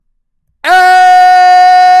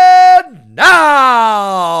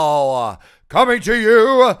coming to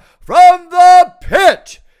you from the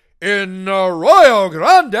pit in Arroyo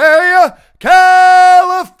Grande,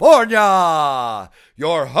 California.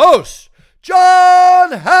 Your hosts,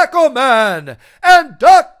 John Hackleman and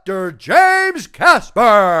Dr. James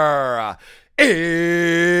Casper. It's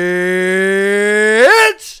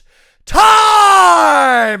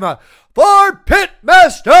time for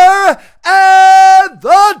Pitmaster and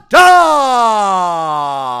the Doc.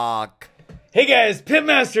 Hey guys,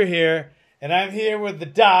 Pitmaster here, and I'm here with the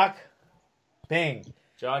Doc. Bang.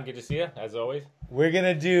 John, good to see you, as always. We're going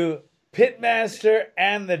to do Pitmaster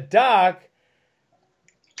and the Doc,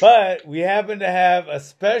 but we happen to have a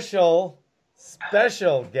special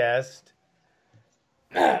guest.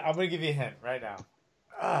 I'm going to give you a hint right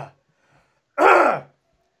now.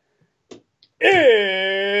 It's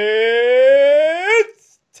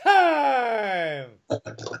time!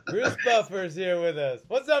 Bruce Buffer's here with us.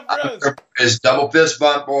 What's up, Bruce? It's double fist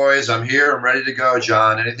bump, boys. I'm here. I'm ready to go,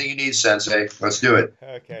 John. Anything you need, Sensei. Let's do it.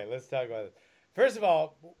 Okay, let's talk about it. First of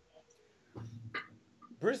all,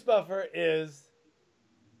 Bruce Buffer is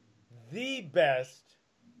the best,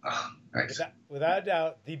 Thanks. without a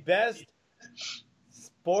doubt, the best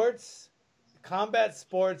combat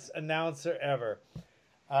sports announcer ever.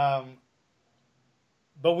 But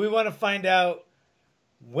we want to find out,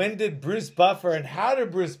 when did Bruce Buffer and how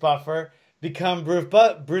did Bruce Buffer become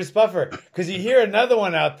Bruce Buffer? Because you hear another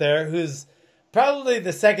one out there who's probably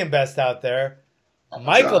the second best out there,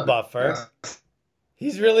 Michael John. Buffer.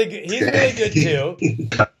 He's really good. He's really good too.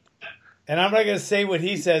 And I'm not going to say what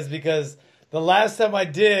he says because the last time I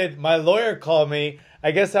did, my lawyer called me.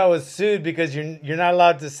 I guess I was sued because you're not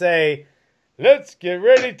allowed to say, "Let's get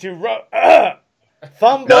ready to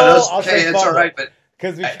fumble." No, it's I'll say okay. It's fumble. all right. But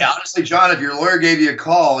honestly, John, if your lawyer gave you a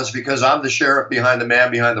call, it's because I'm the sheriff behind the man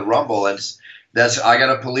behind the rumble, and I got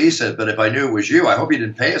to police it. But if I knew it was you, I hope you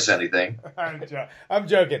didn't pay us anything. I'm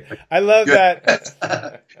joking. I love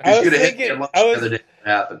that. I was thinking. The other day it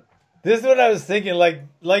happened. This is what I was thinking. Like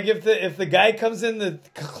if the guy comes in,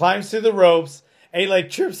 climbs through the ropes, and he like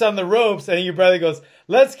trips on the ropes, and your brother goes,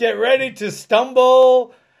 "Let's get ready to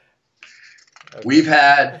stumble." Okay. We've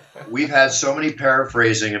had so many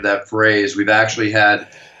paraphrasing of that phrase. We've actually had,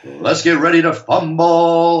 "Let's get ready to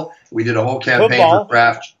fumble." We did a whole campaign for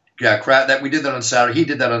Kraft. Yeah, Kraft. That we did that on Saturday. He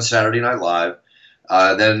did that on Saturday Night Live.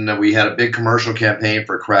 Then we had a big commercial campaign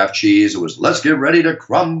for Kraft cheese. It was, "Let's get ready to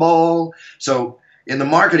crumble." So in the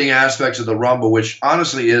marketing aspects of the Rumble, which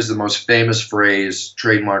honestly is the most famous phrase,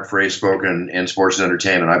 trademark phrase spoken in sports and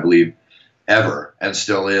entertainment, I believe, ever, and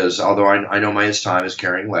still is, although I know his time is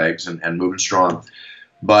carrying legs and moving strong.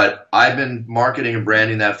 But I've been marketing and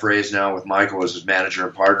branding that phrase now with Michael as his manager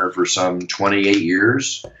and partner for some 28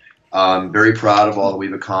 years. Very proud of all that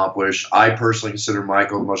we've accomplished. I personally consider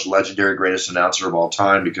Michael the most legendary, greatest announcer of all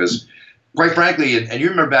time because, quite frankly, and you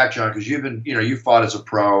remember back, John, because you've been, you fought as a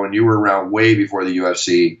pro and you were around way before the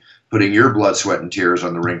UFC, putting your blood, sweat, and tears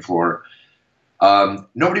on the ring floor.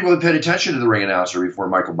 Nobody really paid attention to the ring announcer before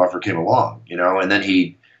Michael Buffer came along, and then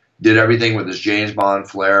he did everything with his James Bond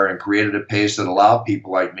flair and created a pace that allowed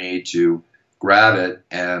people like me to grab it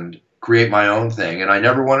and create my own thing. And I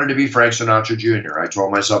never wanted to be Frank Sinatra Jr. I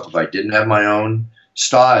told myself if I didn't have my own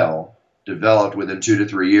style developed within 2 to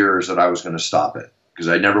 3 years that I was going to stop it because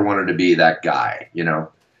I never wanted to be that guy,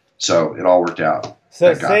 So it all worked out.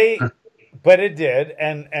 So but it did.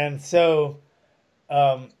 And so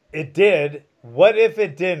it did. What if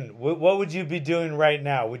it didn't? What would you be doing right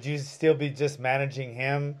now? Would you still be just managing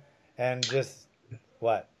him and just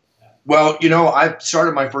what? Well, I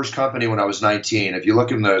started my first company when I was 19. If you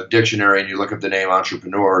look in the dictionary and you look up the name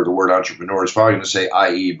entrepreneur, the word entrepreneur is probably going to say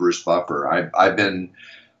i.e. Bruce Buffer. I've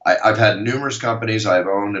had numerous companies I've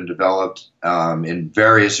owned and developed in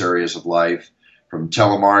various areas of life, from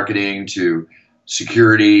telemarketing to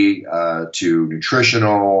security to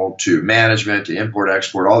nutritional to management to import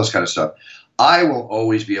export, all this kind of stuff. I will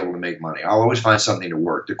always be able to make money. I'll always find something to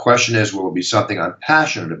work. The question is, will it be something I'm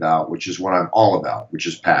passionate about, which is what I'm all about, which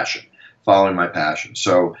is passion, following my passion.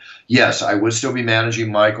 So, yes, I would still be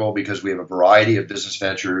managing Michael because we have a variety of business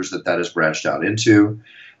ventures that has branched out into,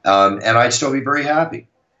 and I'd still be very happy.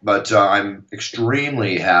 But I'm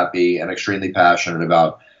extremely happy and extremely passionate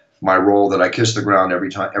about my role that I kiss the ground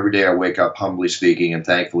every day I wake up, humbly speaking, and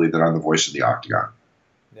thankfully that I'm the voice of the Octagon.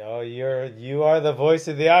 No, you are the voice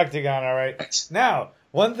of the Octagon, all right. Now,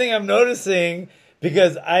 one thing I'm noticing,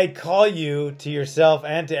 because I call you to yourself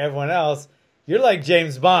and to everyone else, you're like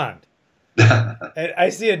James Bond. And I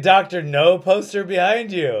see a Dr. No poster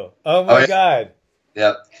behind you. Oh my God.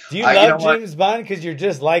 Yep. Do you love James Bond because you're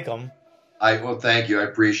just like him? Well, thank you. I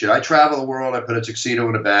appreciate it. I travel the world. I put a tuxedo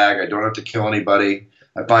in a bag. I don't have to kill anybody.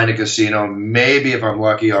 I find a casino. Maybe if I'm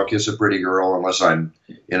lucky, I'll kiss a pretty girl, unless I'm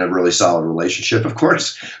in a really solid relationship, of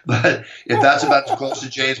course. But if that's about as close to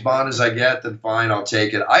James Bond as I get, then fine, I'll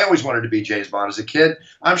take it. I always wanted to be James Bond as a kid.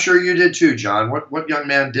 I'm sure you did too, John. What young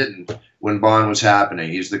man didn't when Bond was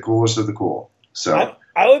happening? He's the coolest of the cool. So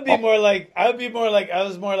I was more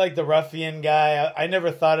like the ruffian guy. I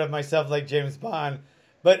never thought of myself like James Bond,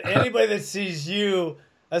 but anybody that sees you,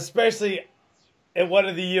 especially at one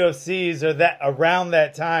of the UFCs or that around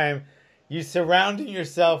that time, you surrounding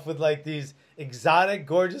yourself with like these exotic,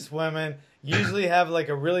 gorgeous women. Usually have like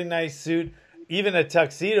a really nice suit, even a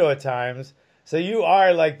tuxedo at times. So you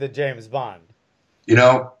are like the James Bond. You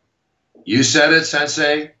know, you said it,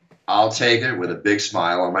 Sensei. I'll take it with a big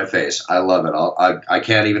smile on my face. I love it. I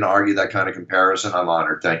can't even argue that kind of comparison. I'm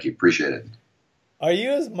honored. Thank you. Appreciate it. Are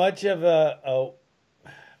you as much of a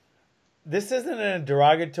this isn't in a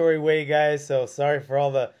derogatory way, guys, so sorry for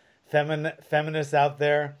all the feminists out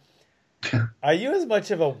there. Are you as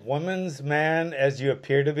much of a woman's man as you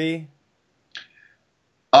appear to be?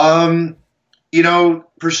 You know,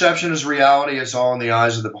 perception is reality. It's all in the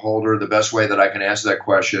eyes of the beholder. The best way that I can answer that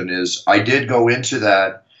question is I did go into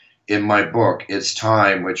that in my book, It's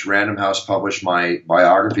Time, which Random House published my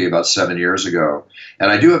biography about 7 years ago. And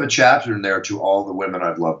I do have a chapter in there to all the women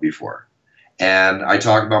I've loved before. And I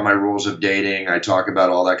talk about my rules of dating. I talk about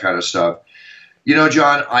all that kind of stuff. You know,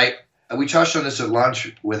 John, we touched on this at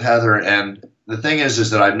lunch with Heather, and the thing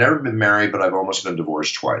is that I've never been married, but I've almost been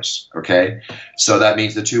divorced twice, okay? So that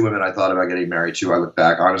means the two women I thought about getting married to, I look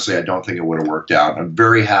back, honestly, I don't think it would have worked out. I'm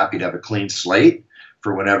very happy to have a clean slate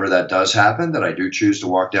for whenever that does happen, that I do choose to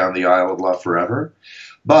walk down the aisle of love forever.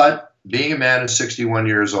 But being a man at 61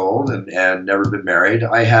 years old and never been married,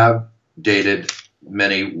 I have dated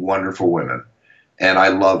many wonderful women, and I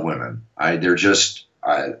love women.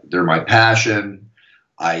 They're my passion.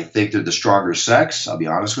 I think they're the stronger sex. I'll be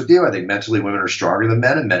honest with you. I think mentally women are stronger than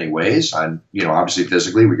men in many ways. Obviously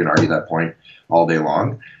physically, we can argue that point all day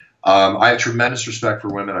long. I have tremendous respect for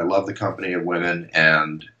women. I love the company of women,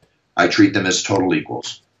 and I treat them as total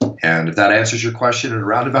equals. And if that answers your question in a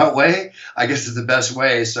roundabout way, I guess it's the best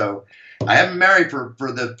way. So I haven't married for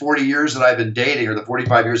the 40 years that I've been dating, or the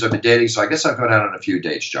 45 years I've been dating. So I guess I've gone out on a few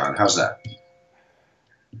dates, John. How's that?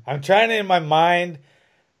 I'm trying to, in my mind,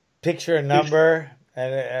 picture a number.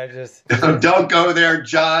 And I just don't go there,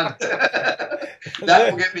 John. That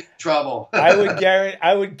will get me in trouble. I will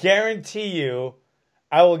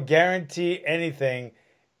guarantee anything.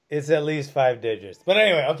 It's at least 5 digits. But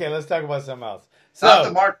anyway, okay, let's talk about something else. So, not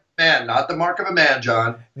the mark of a man,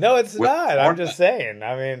 John. No, it's not. I'm just saying.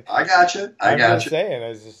 I mean, I got you. I'm just saying.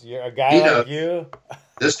 It's just you're a guy like you.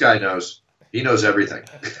 This guy knows. He knows everything.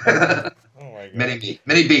 Oh my God.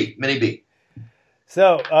 Mini B.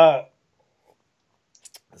 So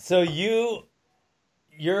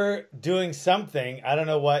you're doing something, I don't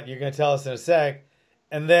know what, you're going to tell us in a sec,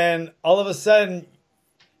 and then all of a sudden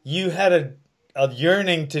you had a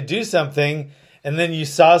yearning to do something, and then you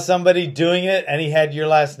saw somebody doing it, and he had your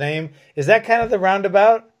last name. Is that kind of the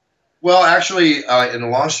roundabout? Well, actually, in a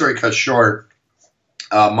long story cut short,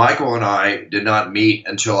 Michael and I did not meet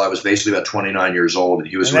until I was basically about 29 years old, and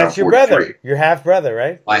he was around 43. That's your brother, your half brother,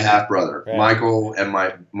 right? My half brother, right. Michael, and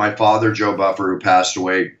my father, Joe Buffer, who passed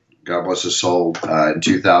away, God bless his soul, in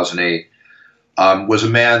 2008, was a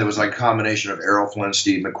man that was like a combination of Errol Flynn,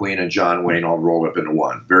 Steve McQueen, and John Wayne all rolled up into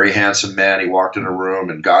one. Very handsome man. He walked in a room,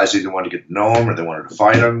 and guys either wanted to get to know him or they wanted to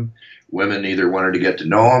fight him. Women either wanted to get to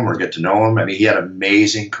know him or get to know him. I mean, he had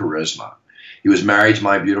amazing charisma. He was married to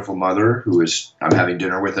my beautiful mother, who I'm having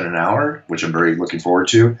dinner with in an hour, which I'm very looking forward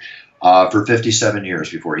to, for 57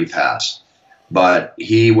 years before he passed. But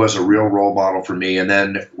he was a real role model for me. And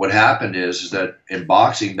then what happened is that in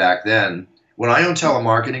boxing back then, when I owned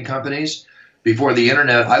telemarketing companies, before the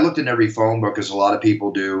internet, I looked in every phone book, as a lot of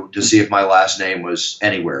people do, to see if my last name was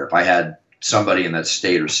anywhere, if I had somebody in that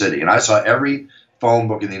state or city. And I saw every phone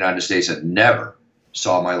book in the United States that never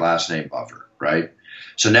saw my last name, Buffer, right?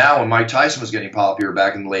 So now when Mike Tyson was getting popular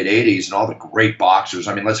back in the late 80s and all the great boxers,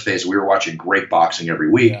 I mean, let's face it, we were watching great boxing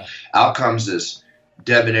every week. Yeah. Out comes this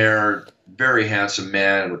debonair, very handsome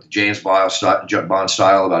man with the James Bond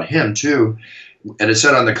style about him, too. And it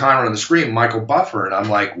said on the counter on the screen, Michael Buffer. And I'm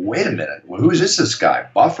like, wait a minute. Well, who is this guy?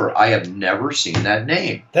 Buffer. I have never seen that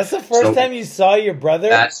name. That's the first time you saw your brother?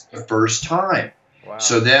 That's the first time. Wow.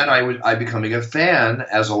 So then I becoming a fan,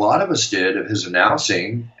 as a lot of us did, of his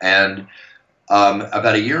announcing. And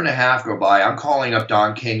about a year and a half go by. I'm calling up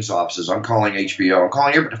Don King's offices. I'm calling HBO. I'm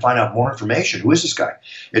calling everybody to find out more information. Who is this guy?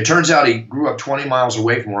 It turns out he grew up 20 miles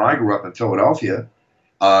away from where I grew up in Philadelphia,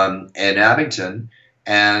 in Abington.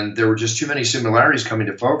 And there were just too many similarities coming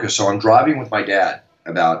to focus. So I'm driving with my dad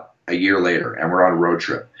about a year later, and we're on a road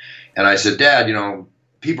trip. And I said, Dad,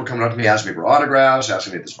 people are coming up to me, asking me for autographs,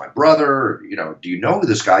 asking me if this is my brother. Do you know who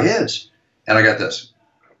this guy is? And I got this.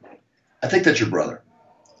 I think that's your brother.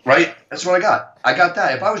 Right? That's what I got. I got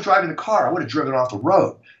that. If I was driving the car, I would have driven off the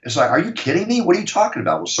road. It's like, are you kidding me? What are you talking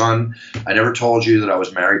about? Well, son, I never told you that I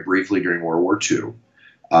was married briefly during World War II.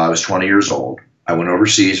 I was 20 years old. I went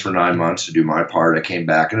overseas for 9 months to do my part. I came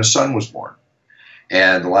back, and a son was born.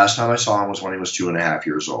 And the last time I saw him was when he was 2.5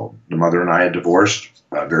 years old. The mother and I had divorced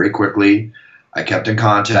very quickly. I kept in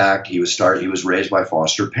contact. He was raised by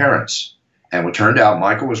foster parents. And what turned out,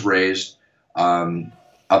 Michael was raised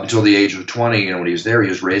up until the age of 20, when he was there, he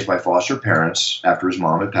was raised by foster parents after his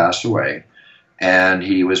mom had passed away. And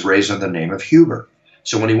he was raised under the name of Hubert.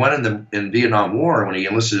 So when he went in the Vietnam War, when he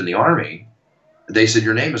enlisted in the Army, they said,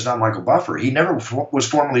 your name is not Michael Buffer. He never was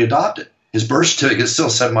formally adopted. His birth certificate still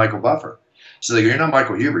said Michael Buffer. So they go, you're not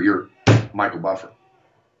Michael Hubert, you're Michael Buffer.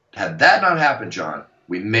 Had that not happened, John,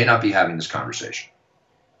 we may not be having this conversation.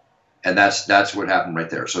 And that's what happened right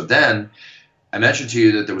there. So then I mentioned to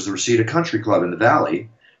you that there was the Reseda Country Club in the Valley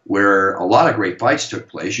where a lot of great fights took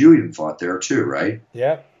place. You even fought there too, right?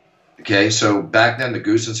 Yep. Okay, so back then the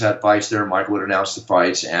Goosens had fights there. Michael would announce the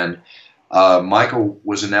fights, and Michael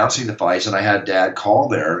was announcing the fights, and I had Dad call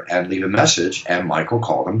there and leave a message, and Michael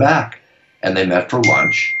called him back. And they met for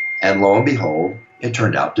lunch, and lo and behold, it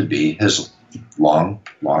turned out to be his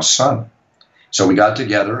long-lost son. So we got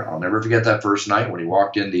together. I'll never forget that first night when he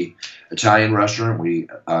walked in the Italian restaurant we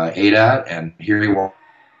ate at, and here he was.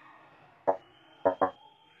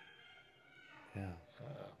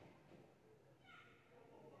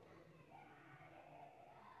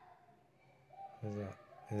 Yeah.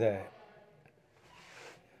 Is that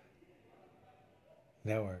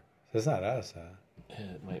network? It's not us, huh?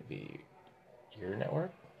 It might be your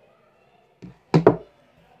network. I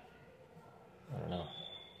don't know.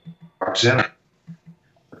 Walks in.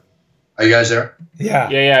 Are you guys there? Yeah.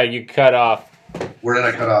 Yeah, you cut off. Where did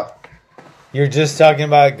I cut off? You're just talking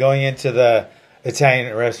about going into the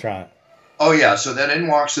Italian restaurant. Oh, yeah. So then in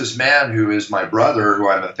walks this man who is my brother, who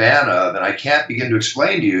I'm a fan of, and I can't begin to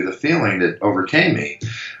explain to you the feeling that overcame me.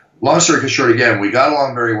 Long story short, again, we got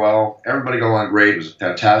along very well. Everybody got along great. It was a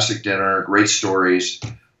fantastic dinner, great stories.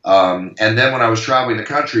 And then when I was traveling the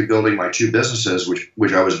country building my two businesses,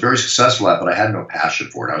 which I was very successful at, but I had no passion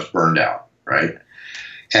for it. I was burned out, right?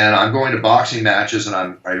 And I'm going to boxing matches, and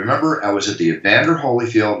I remember I was at the Evander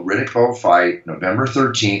Holyfield Riddick Bowe fight, November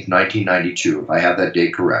 13th, 1992, if I have that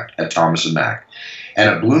date correct, at Thomas and Mack. And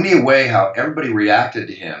it blew me away how everybody reacted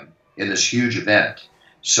to him in this huge event.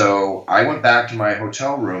 So I went back to my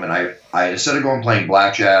hotel room, and I instead of going playing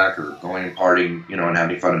blackjack or going and partying, and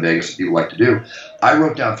having fun in Vegas, as people like to do, I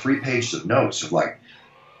wrote down 3 pages of notes of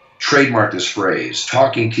trademark this phrase,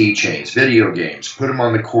 talking keychains, video games, put them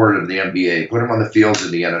on the court of the NBA, put them on the fields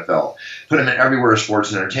of the NFL, put them in everywhere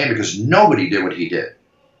sports and entertainment, because nobody did what he did.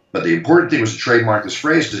 But the important thing was to trademark this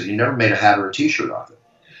phrase because he never made a hat or a T-shirt off it.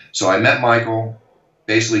 So I met Michael,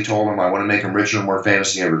 basically told him I want to make him richer and more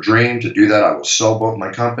famous than he ever dreamed. To do that, I will sell both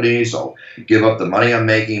my companies. I'll give up the money I'm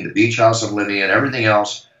making, the beach house I'm living in, everything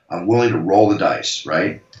else. I'm willing to roll the dice,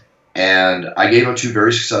 right? And I gave up 2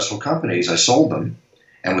 very successful companies. I sold them.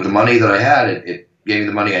 And with the money that I had, it gave me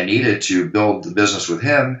the money I needed to build the business with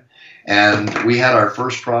him. And we had our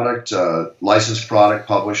first product, licensed product,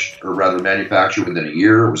 published, or rather manufactured within a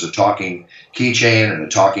year. It was a talking keychain and a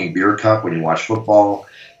talking beer cup when you watch football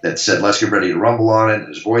that said, "Let's get ready to rumble" on it. And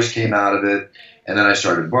his voice came out of it. And then I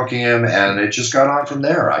started booking him, and it just got on from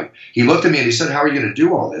there. He looked at me and he said, "How are you going to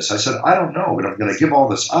do all this?" I said, "I don't know, but I'm going to give all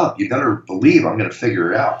this up. You better believe I'm going to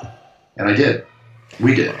figure it out." And I did.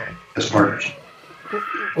 We did, as partners.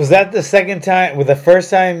 Was that the second time? Well, the first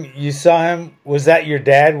time you saw him, was that your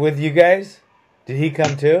dad with you guys? Did he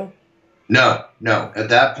come too? No. At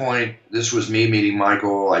that point, this was me meeting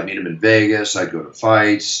Michael. I'd meet him in Vegas. I'd go to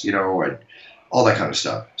fights, all that kind of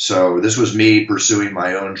stuff. So this was me pursuing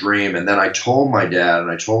my own dream. And then I told my dad and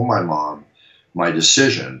I told my mom my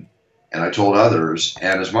decision, and I told others.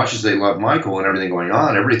 And as much as they loved Michael and everything going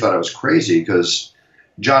on, everybody thought I was crazy because,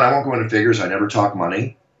 John, I won't go into figures. I never talk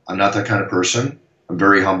money. I'm not that kind of person. I'm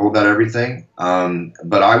very humble about everything.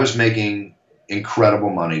 But I was making incredible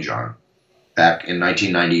money, John, back in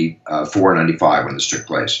 1994, 95 when this took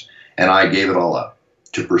place. And I gave it all up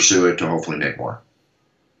to pursue it, to hopefully make more.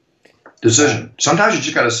 Decision. Sometimes you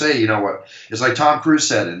just got to say, what? It's like Tom Cruise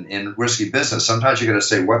said in Risky Business. Sometimes you got to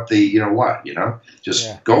say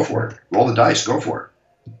just go for it. Roll the dice. Go for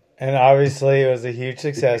it. And obviously it was a huge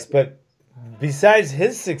success. But besides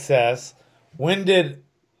his success, when did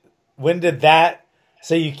that?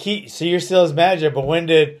 So you're still his manager, but when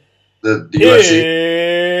did the UFC?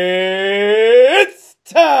 It's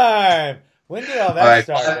time. When did all that All right,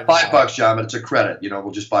 start? $5, John, but it's a credit.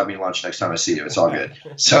 We'll just buy me lunch next time I see you. It's all good.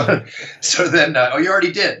 So then, you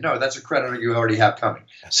already did. No, that's a credit you already have coming.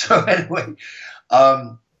 So anyway,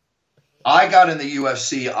 I got in the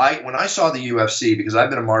UFC. When I saw the UFC, because I've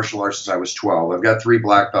been a martial arts since I was 12. I've got 3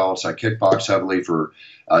 black belts. I kickboxed heavily for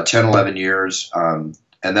 10, 11 years. And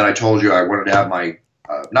then I told you I wanted to have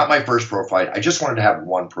not my first pro fight. I just wanted to have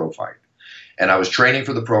one pro fight. And I was training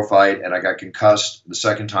for the pro fight, and I got concussed the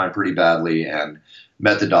second time pretty badly and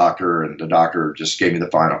met the doctor, and the doctor just gave me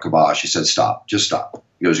the final kibosh. He said, stop, just stop.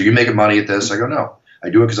 He goes, are you making money at this? I go, no,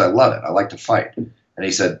 I do it because I love it. I like to fight. And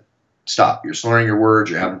he said, stop. You're slurring your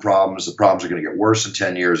words. You're having problems. The problems are going to get worse in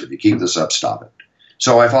 10 years. If you keep this up, stop it.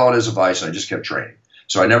 So I followed his advice, and I just kept training.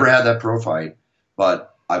 So I never had that pro fight,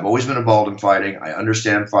 but I've always been involved in fighting. I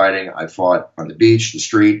understand fighting. I fought on the beach, the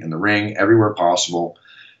street, in the ring, everywhere possible.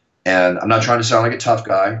 And I'm not trying to sound like a tough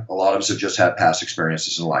guy. A lot of us have just had past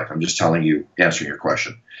experiences in life. I'm just telling you, answering your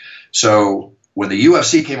question. So when the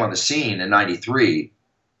UFC came on the scene in '93,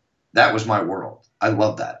 that was my world. I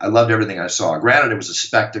loved that. I loved everything I saw. Granted, it was a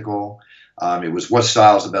spectacle. It was what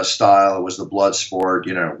style is the best style. It was the blood sport.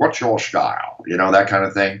 What's your style? That kind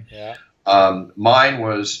of thing. Yeah. Mine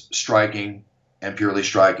was striking and purely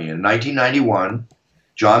striking. In 1991,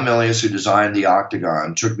 John Milius, who designed the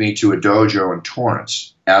Octagon, took me to a dojo in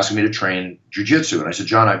Torrance, asking me to train jiu-jitsu. And I said,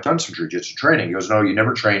 John, I've done some jiu-jitsu training. He goes, no, you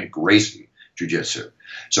never trained Gracie jiu-jitsu.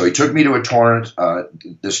 So he took me to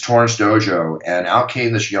this Torrance dojo, and out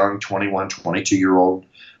came this young 21, 22-year-old,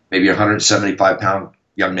 maybe 175-pound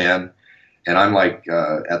young man. And I'm like,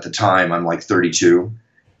 at the time, I'm like 32.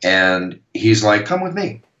 And he's like, come with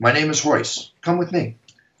me. My name is Royce. Come with me.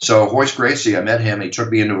 So Royce Gracie, I met him. He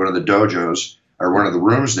took me into one of the dojos, or one of the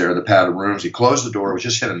rooms there, the padded rooms. He closed the door. It was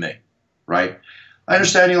just him and me, right? I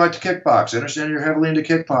understand you like to kickbox. I understand you're heavily into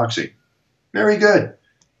kickboxing. Very good.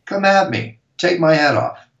 Come at me. Take my head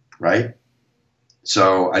off, right?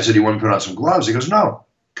 So I said, you want me to put on some gloves? He goes, no,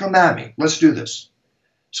 come at me. Let's do this.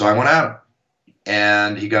 So I went at him,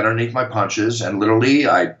 and he got underneath my punches, and literally,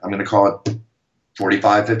 I'm going to call it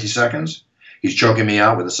 45, 50 seconds. He's choking me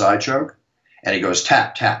out with a side choke, and he goes,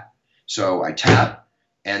 tap, tap. So I tap.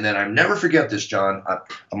 And then I never forget this, John.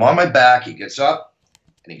 I'm on my back. He gets up,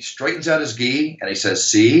 and he straightens out his gi, and he says,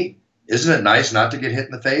 see, isn't it nice not to get hit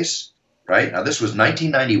in the face? Right? Now, this was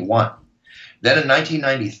 1991. Then in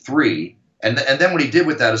 1993, and then what he did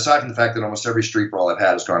with that, aside from the fact that almost every street brawl I've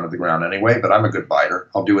had has gone to the ground anyway, but I'm a good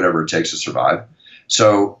fighter. I'll do whatever it takes to survive.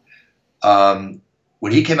 So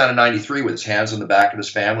when he came out in 93 with his hands on the back of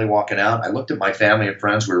his family walking out, I looked at my family and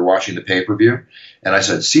friends. We were watching the pay-per-view, and I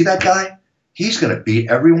said, see that guy? He's going to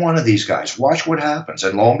beat every one of these guys. Watch what happens.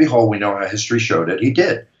 And lo and behold, we know how history showed it. He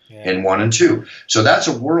did in 1 and 2. So that's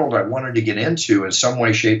a world I wanted to get into in some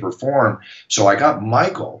way, shape, or form. So I got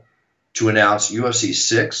Michael to announce UFC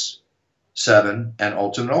 6, 7, and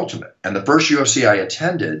Ultimate. And the first UFC I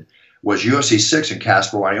attended was UFC 6 in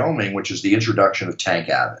Casper, Wyoming, which is the introduction of Tank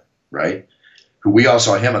Abbott, right? Who we all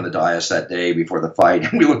saw him on the dais that day before the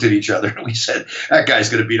fight. And we looked at each other and we said, that guy's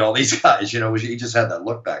going to beat all these guys. He just had that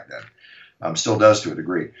look back then. Still does to a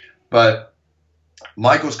degree. But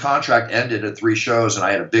Michael's contract ended at 3 shows, and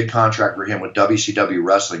I had a big contract for him with WCW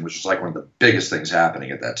Wrestling, which was like one of the biggest things happening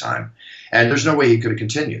at that time. And there's no way he could have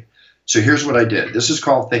continued. So here's what I did. This is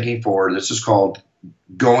called thinking forward. This is called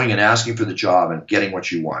going and asking for the job and getting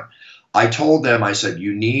what you want. I told them, I said,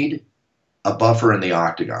 you need a buffer in the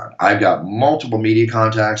octagon. I've got multiple media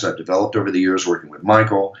contacts I've developed over the years working with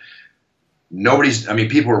Michael.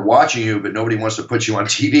 People are watching you, but nobody wants to put you on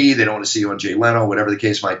TV. They don't want to see you on Jay Leno, whatever the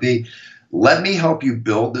case might be. Let me help you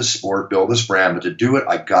build this sport, build this brand. But to do it,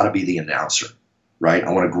 I've got to be the announcer, right?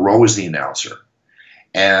 I want to grow as the announcer.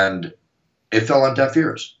 And it fell on deaf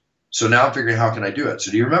ears. So now I'm figuring, how can I do it?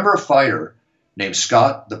 So do you remember a fighter named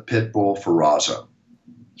Scott the Pitbull Ferrazzo?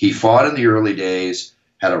 He fought in the early days,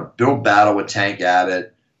 had a big battle with Tank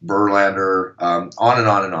Abbott, Verlander, on and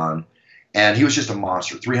on and on. And he was just a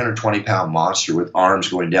monster, 320-pound monster with arms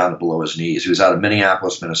going down to below his knees. He was out of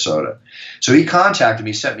Minneapolis, Minnesota. So he contacted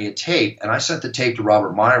me, sent me a tape, and I sent the tape to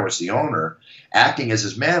Robert Meyerowitz, the owner, acting as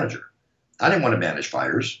his manager. I didn't want to manage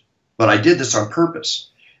fighters, but I did this on purpose.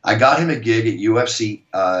 I got him a gig at UFC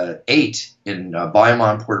 8 in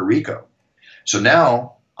Bayamon, Puerto Rico. So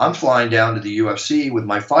now I'm flying down to the UFC with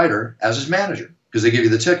my fighter as his manager because they give you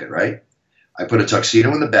the ticket, right? I put a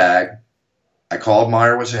tuxedo in the bag. I called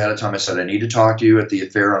Meyerowitz ahead of time. I said, I need to talk to you at the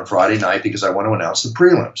affair on Friday night because I want to announce the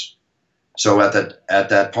prelims. So at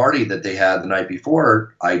that party that they had the night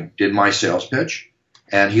before, I did my sales pitch,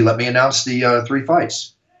 and he let me announce the 3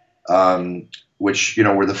 fights. which,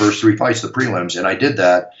 were the first 3 fights, the prelims. And I did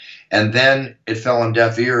that. And then it fell on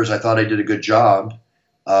deaf ears. I thought I did a good job.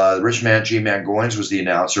 Rich Man G-Man Goins was the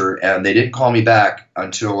announcer, and they didn't call me back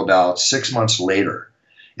until about 6 months later.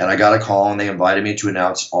 And I got a call, and they invited me to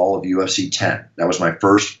announce all of UFC 10. That was my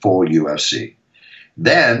first full UFC.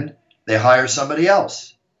 Then they hired somebody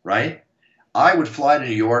else, right? I would fly to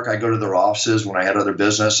New York. I'd go to their offices when I had other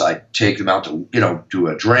business. I'd take them out to, do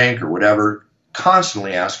a drink or whatever,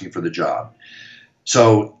 constantly asking for the job.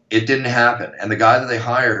 So it didn't happen. And the guy that they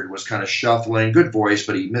hired was kind of shuffling, good voice,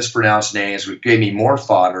 but he mispronounced names, which gave me more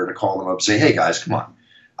fodder to call them up and say, hey, guys, come on.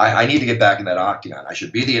 I need to get back in that octagon. I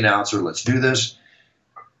should be the announcer. Let's do this.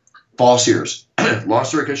 False ears. Long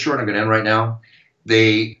story cut short, I'm going to end right now.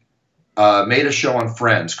 They made a show on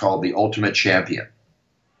Friends called The Ultimate Champion.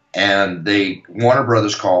 And Warner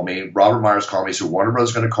Brothers called me. Robert Myers called me. So Warner Brothers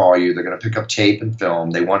is going to call you. They're going to pick up tape and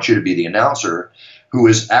film. They want you to be the announcer, who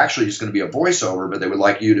is actually just going to be a voiceover, but they would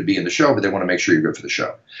like you to be in the show, but they want to make sure you're good for the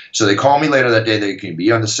show. So they call me later that day. They can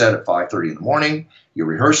be on the set at 5:30 in the morning. You'll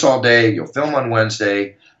rehearse all day. You'll film on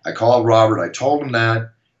Wednesday. I called Robert. I told him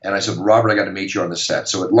that. And I said, Robert, I got to meet you on the set.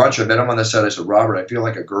 So at lunch, I met him on the set. I said, Robert, I feel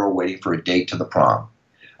like a girl waiting for a date to the prom.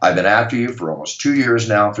 I've been after you for almost 2 years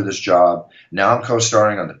now for this job. Now I'm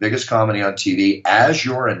co-starring on the biggest comedy on TV as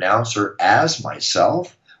your announcer, as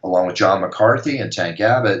myself, along with John McCarthy and Tank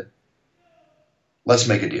Abbott. Let's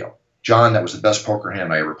make a deal. John, that was the best poker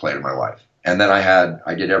hand I ever played in my life. And then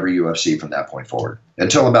I did every UFC from that point forward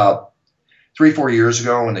until about 3-4 years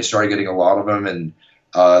ago when they started getting a lot of them. And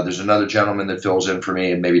there's another gentleman that fills in for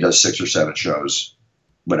me and maybe does 6 or 7 shows,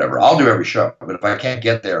 whatever. I'll do every show. But if I can't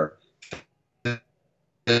get there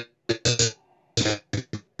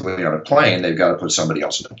on a plane, they've got to put somebody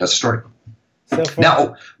else in it. That's the story. So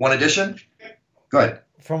now, one addition. Go ahead.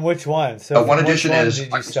 From which one? So one addition is.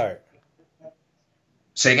 Did you start?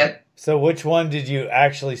 Say again? So which one did you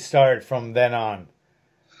actually start from then on?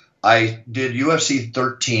 I did UFC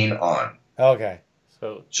 13 on. Okay.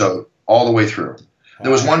 So all the way through.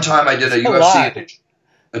 There was one time I did a UFC.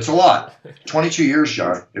 It's a lot. 22 years,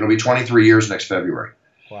 John. It'll be 23 years next February.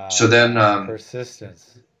 Wow. So then.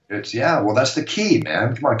 Persistence. Well, that's the key,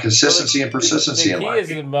 man. Come on, consistency and persistency in life.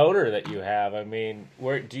 The key is the motor that you have. I mean,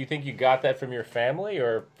 where do you think you got that from your family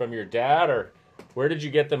or from your dad, or where did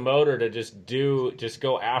you get the motor to just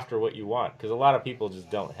go after what you want? Because a lot of people just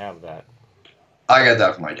don't have that. I got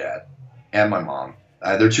that from my dad and my mom.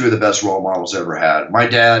 They're two of the best role models I ever had. My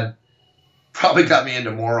dad probably got me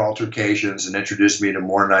into more altercations and introduced me to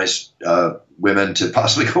more nice women to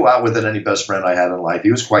possibly go out with than any best friend I had in life.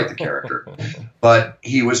 He was quite the character. But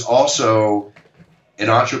he was also an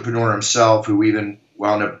entrepreneur himself who even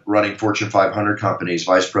wound up running Fortune 500 companies,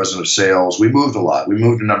 vice president of sales. We moved a lot. We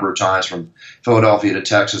moved a number of times from Philadelphia to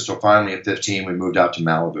Texas. So finally at 15, we moved out to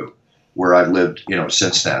Malibu, where I've lived,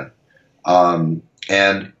 since then.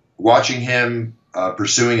 And watching him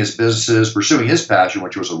pursuing his businesses, pursuing his passion,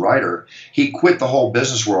 which was a writer, he quit the whole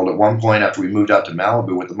business world at one point after we moved out to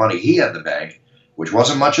Malibu with the money he had in the bank, which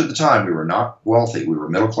wasn't much at the time. We were not wealthy. We were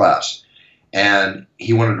middle class. And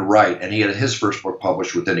he wanted to write, and he had his first book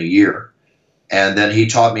published within a year. And then he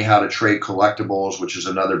taught me how to trade collectibles, which is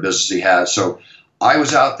another business he has. So I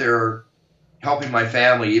was out there helping my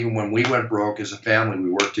family. Even when we went broke as a family, we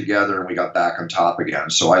worked together and we got back on top again.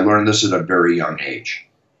 So I learned this at a very young age,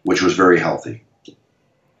 which was very healthy.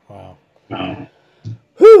 Wow.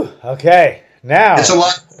 Whew. Okay. Now. It's a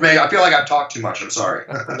lot for me. I feel like I've talked too much. I'm sorry.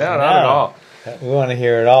 No, not at all. We want to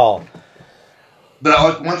hear it all.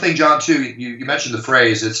 But one thing, John, too, you mentioned the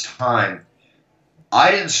phrase, it's time.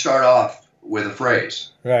 I didn't start off with a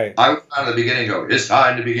phrase. Right. I would at the beginning go, it's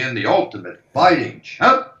time to begin the ultimate fighting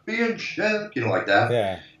championship, like that.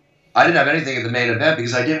 Yeah. I didn't have anything at the main event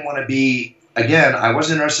because I didn't want to be, again, I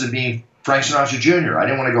wasn't interested in being Frank Sinatra Jr. I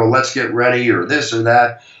didn't want to go, let's get ready or this or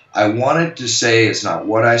that. I wanted to say it's not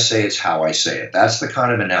what I say, it's how I say it. That's the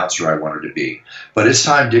kind of announcer I wanted to be. But It's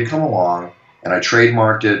Time did come along, and I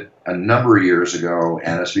trademarked it a number of years ago,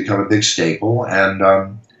 and it's become a big staple,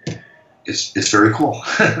 and it's very cool.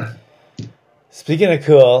 Speaking of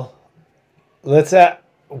cool, let's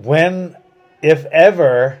when, if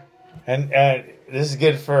ever, and this is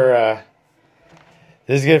good for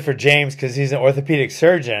James because he's an orthopedic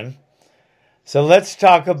surgeon. So let's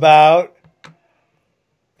talk about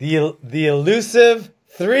the elusive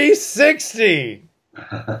 360.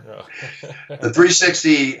 The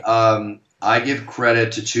 360. I give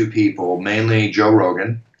credit to two people, mainly Joe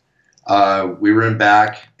Rogan. We were in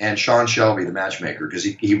back, and Sean Shelby, the matchmaker, because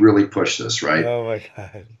he really pushed this, right? Oh, my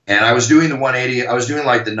God. And I was doing the 180. I was doing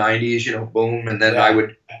like the 90s, boom, and then I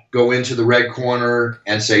would go into the red corner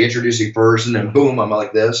and say introducing first, and then boom, I'm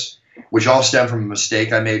like this. which all stemmed from a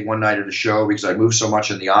mistake I made one night at a show because I moved so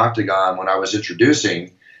much in the octagon when I was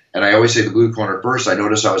introducing. And I always say the blue corner first. I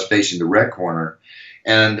noticed I was facing the red corner.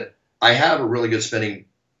 And I have a really good spinning,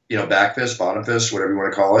 back fist, bottom fist, whatever you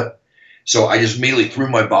want to call it. So I just immediately threw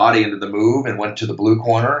my body into the move and went to the blue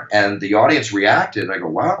corner. And the audience reacted. And I go,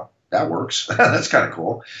 wow, that works. That's kind of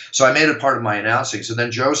cool. So I made it part of my announcing. So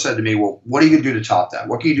then Joe said to me, well, what are you going to do to top that?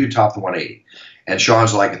 What can you do to top the 180? And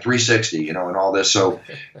Sean's like a 360, and all this. So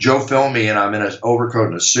Joe filmed me, and I'm in an overcoat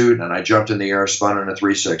and a suit, and I jumped in the air, spun in a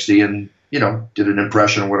 360, and, did an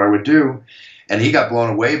impression of what I would do. And he got blown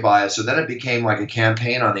away by it. So then it became like a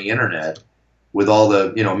campaign on the internet with all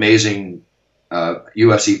the, amazing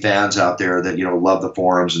UFC fans out there that, love the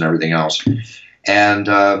forums and everything else. And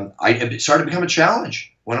it started to become a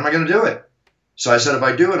challenge. When am I going to do it? So I said, if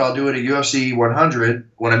I do it, I'll do it at UFC 100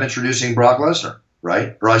 when I'm introducing Brock Lesnar.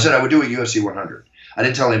 Right? Or I said I would do it UFC 100. I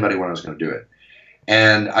didn't tell anybody when I was going to do it.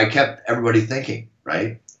 And I kept everybody thinking,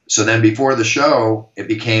 right? So then before the show, it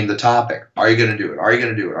became the topic. Are you going to do it? Are you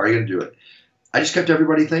going to do it? Are you going to do it? I just kept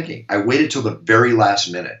everybody thinking. I waited till the very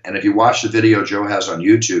last minute. And if you watch the video Joe has on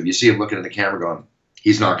YouTube, you see him looking at the camera going,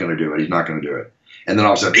 he's not going to do it. He's not going to do it. And then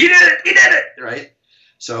all of a sudden, he did it. He did it. Right?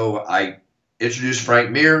 So I introduced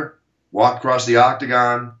Frank Mir, walked across the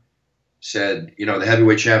octagon, said, the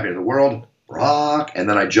heavyweight champion of the world, Brock, and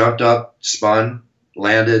then I jumped up, spun,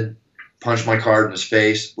 landed, punched my card in his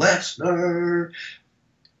face. Lesnar.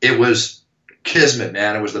 It was kismet,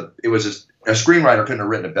 man. It was a screenwriter couldn't have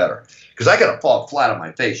written it better because I got to fall flat on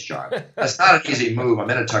my face, John. That's not an easy move. I'm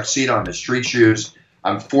in a tuxedo, I'm in street shoes.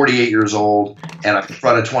 I'm 48 years old, and I'm in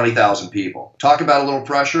front of 20,000 people. Talk about a little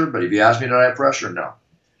pressure, but if you ask me, did I have pressure? No.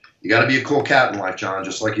 You got to be a cool cat in life, John,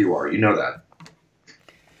 just like you are. You know that.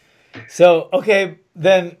 So, okay,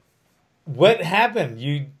 then. What happened?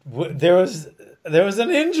 There was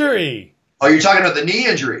an injury. Oh, you're talking about the knee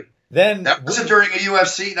injury. Then that wasn't during a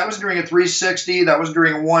UFC. That wasn't during a 360. That wasn't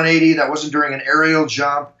during a 180. That wasn't during an aerial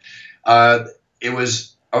jump. It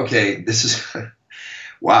was okay. This is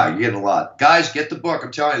wow. You're getting a lot, guys. Get the book.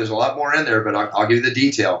 I'm telling you, there's a lot more in there, but I'll give you the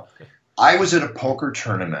detail. I was at a poker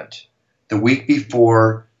tournament the week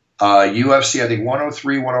before UFC, I think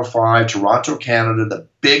 103, 105, Toronto, Canada, the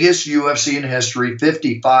biggest UFC in history,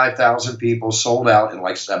 55,000 people sold out in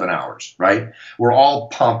like 7 hours, right? We're all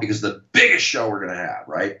pumped because the biggest show we're going to have,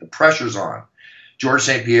 right? The pressure's on. George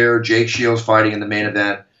St. Pierre, Jake Shields fighting in the main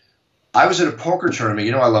event. I was at a poker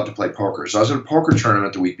tournament. I love to play poker. So I was at a poker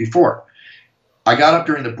tournament the week before. I got up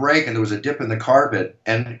during the break and there was a dip in the carpet.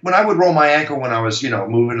 And when I would roll my ankle when I was,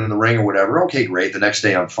 moving in the ring or whatever, okay, great. The next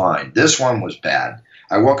day I'm fine. This one was bad.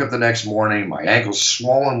 I woke up the next morning, my ankle's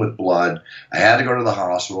swollen with blood. I had to go to the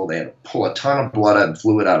hospital. They had to pull a ton of blood and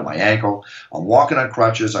fluid out of my ankle. I'm walking on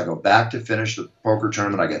crutches. I go back to finish the poker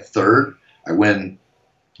tournament. I get third. I win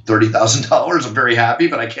 $30,000. I'm very happy,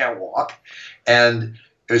 but I can't walk. And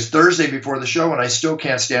it was Thursday before the show, and I still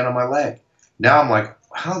can't stand on my leg. Now I'm like,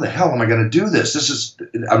 how the hell am I going to do this?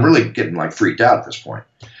 I'm really getting like freaked out at this point.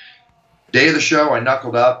 Day of the show, I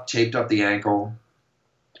knuckled up, taped up the ankle.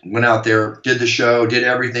 Went out there, did the show, did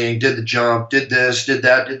everything, did the jump, did this, did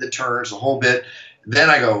that, did the turns, the whole bit. Then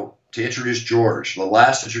I go to introduce George, the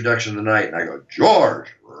last introduction of the night, and I go, George,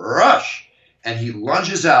 rush. And he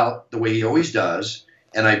lunges out the way he always does,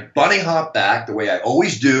 and I bunny hop back the way I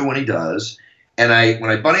always do when he does. And when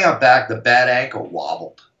I bunny hop back, the bad ankle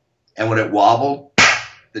wobbled. And when it wobbled,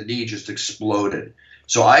 the knee just exploded.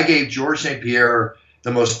 So I gave George St. Pierre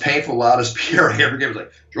the most painful, loudest Pierre I ever gave. It was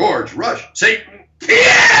like, George, rush, St.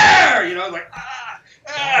 Pierre! Like,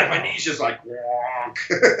 my knee's just like,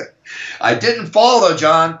 wonk. I didn't fall, though,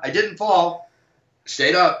 John. I didn't fall.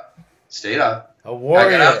 Stayed up. A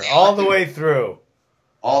warrior all the way through.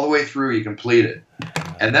 All the way through, he completed.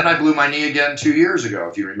 And then I blew my knee again 2 years ago.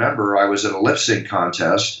 If you remember, I was at a lip sync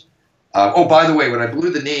contest. By the way, when I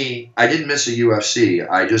blew the knee, I didn't miss a UFC.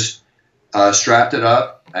 I just strapped it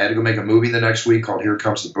up. I had to go make a movie the next week called Here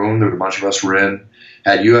Comes the Boom that a bunch of us were in.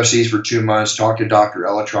 Had UFCs for 2 months, talked to Dr.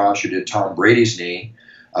 Elatrosh, who did Tom Brady's knee,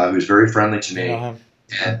 who's very friendly to me.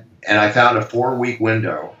 And I found a 4-week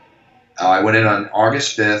window. I went in on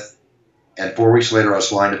August 5th, and 4 weeks later I was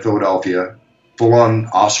flying to Philadelphia, full-on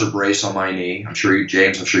Osser brace on my knee. I'm sure you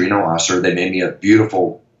know Osser. They made me a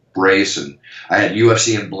beautiful brace, and I had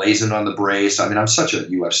UFC emblazoned on the brace. I mean, I'm such a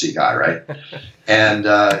UFC guy, right? And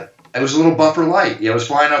it was a little buffer light. I was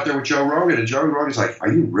flying out there with Joe Rogan, and Joe Rogan's like, are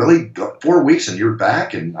you really 4 weeks and you're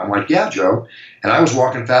back? And I'm like, yeah, Joe. And I was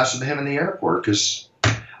walking faster than him in the airport because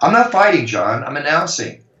I'm not fighting, John. I'm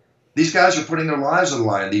announcing. These guys are putting their lives on the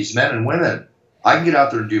line, these men and women. I can get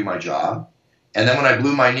out there and do my job. And then when I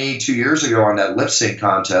blew my knee 2 years ago on that lip sync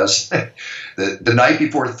contest, the night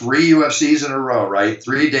before 3 UFCs in a row, right?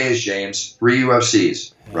 3 days, James, 3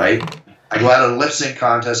 UFCs, right? I go out at a lip sync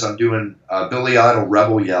contest. I'm doing Billy Idol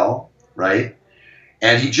Rebel Yell, right?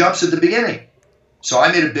 And he jumps at the beginning. So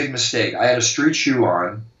I made a big mistake. I had a street shoe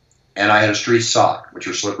on, and I had a street sock, which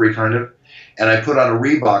are slippery kind of. And I put on a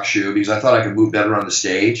Reebok shoe because I thought I could move better on the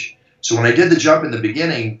stage. So when I did the jump in the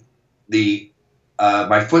beginning,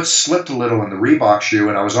 my foot slipped a little in the Reebok shoe,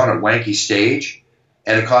 and I was on a wanky stage,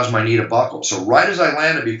 and it caused my knee to buckle. So right as I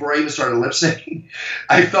landed, before I even started lip syncing,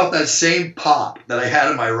 I felt that same pop that I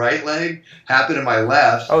had in my right leg happen in my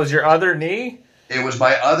left. Oh, it was your other knee? It was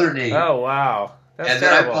my other knee. Oh, wow. That's Then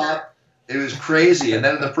terrible. I popped. It was crazy. And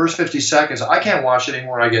then in the first 50 seconds, I can't watch it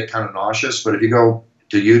anymore. I get kind of nauseous. But if you go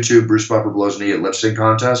to YouTube, Bruce Buffer blows knee at lip sync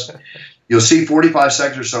contest, you'll see 45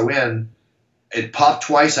 seconds or so in, it popped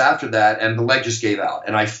twice after that, and the leg just gave out,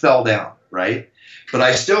 and I fell down, right? But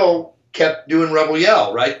I still kept doing Rebel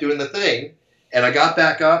Yell, right, doing the thing, and I got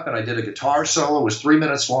back up, and I did a guitar solo. It was 3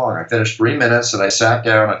 minutes long. I finished 3 minutes, and I sat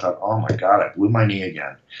down. I thought, oh, my God, I blew my knee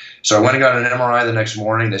again. So I went and got an MRI the next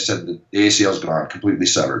morning. They said the ACL's gone, completely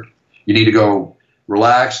severed. You need to go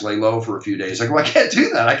relax, lay low for a few days. I go, I can't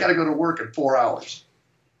do that. I got to go to work in 4 hours.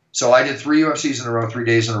 So I did 3 UFCs in a row, 3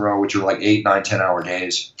 days in a row, which are like 8, 9, 10-hour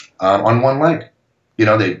days on one leg. You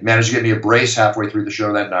know, they managed to get me a brace halfway through the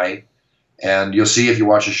show that night. And you'll see if you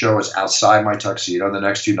watch the show, it's outside my tuxedo. The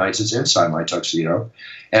next 2 nights, it's inside my tuxedo.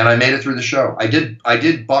 And I made it through the show. I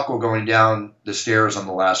did buckle going down the stairs on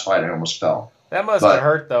the last fight. I almost fell. That must have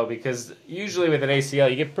hurt, though, because usually with an ACL,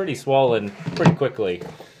 you get pretty swollen pretty quickly. So,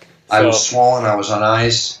 I was swollen. I was on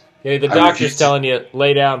ice. Yeah, the doctor's telling you,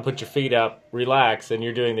 lay down, put your feet up, relax, and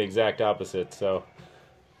you're doing the exact opposite. So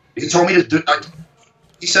he told me to do.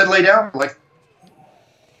 He said, lay down, like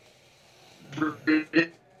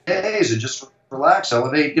 3 days, and just relax,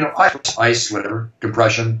 elevate, ice, whatever,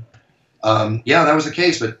 compression. Yeah, that was the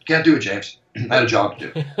case, but can't do it, James. I had a job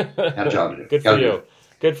to do. Good for you.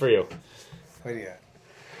 Good for you. What do you got?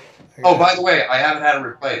 Oh, by the way, I haven't had it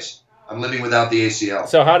replaced. I'm living without the ACL.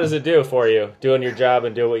 So how does it do for you, doing your job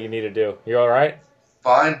and doing what you need to do? You all right?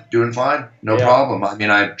 Fine, doing fine, no problem. I mean,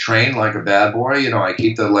 I train like a bad boy. I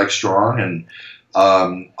keep the leg strong, and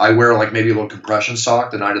I wear like maybe a little compression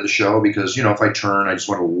sock the night of the show because, if I turn, I just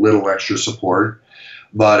want a little extra support.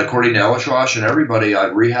 But according to Elishosh and everybody,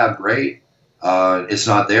 I've rehabbed great. It's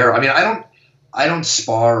not there. I mean, I don't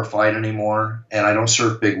spar or fight anymore, and I don't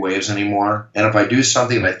surf big waves anymore. And if I do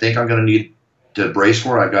something that I think I'm going to need to brace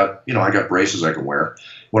for, I got braces I can wear.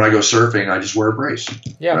 When I go surfing, I just wear a brace.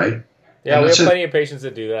 Yeah. Right? Yeah, we have plenty of patients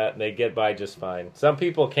that do that, and they get by just fine. Some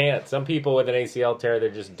people can't. Some people with an ACL tear,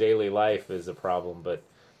 their just daily life is a problem, but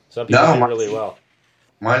some people do really well.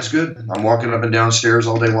 Mine's good. I'm walking up and down stairs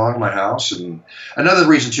all day long in my house. And another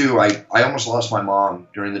reason, too, I almost lost my mom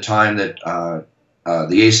during the time that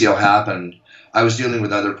the ACL happened. I was dealing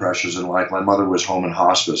with other pressures in life. My mother was home in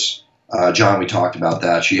hospice. John, we talked about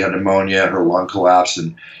that. She had pneumonia, her lung collapsed,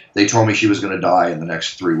 and they told me she was going to die in the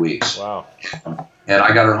next 3 weeks. Wow. And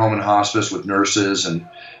I got her home in hospice with nurses, and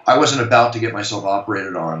I wasn't about to get myself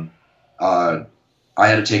operated on. I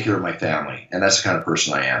had to take care of my family, and that's the kind of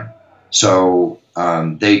person I am. So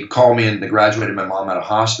they called me and they graduated my mom out of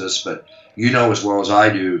hospice, but you know as well as I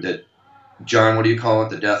do that, John, what do you call it?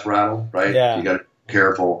 The death rattle, right? Yeah. You got to be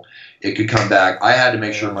careful. It could come back. I had to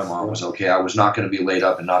make sure my mom was okay. I was not going to be laid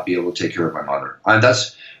up and not be able to take care of my mother. And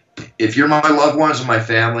if you're my loved ones and my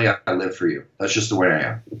family, I live for you. That's just the way I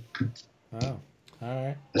am. Oh, all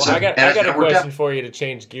right. Well, I got a question for you to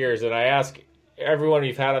change gears, and I ask everyone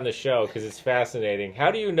you've had on the show because it's fascinating. How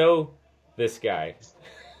do you know this guy?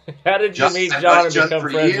 How did you meet John and become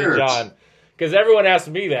friends with John? Because everyone asks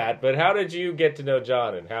me that, but how did you get to know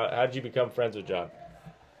John, and how did you become friends with John?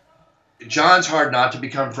 John's hard not to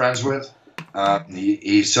become friends with.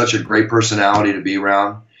 He's such a great personality to be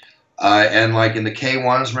around. And like in the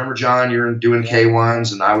K1s, remember, John, you're doing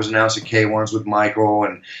K1s, and I was announcing K1s with Michael,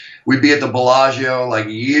 and we'd be at the Bellagio like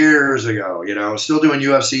years ago, still doing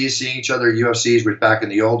UFCs, seeing each other at UFCs, which back in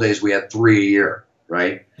the old days, we had 3 a year,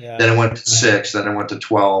 right? Yeah. Then it went to 6, then it went to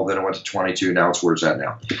 12, then it went to 22, now it's where it's at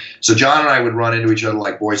now. So John and I would run into each other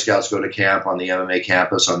like Boy Scouts go to camp on the MMA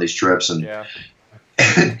campus on these trips, and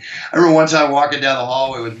I remember one time walking down the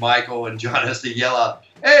hallway with Michael, and John has to yell out,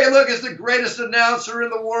 "Hey, look, it's the greatest announcer in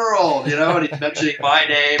the world," and he's mentioning my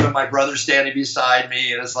name, and my brother's standing beside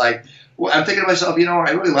me, and it's like, well, I'm thinking to myself,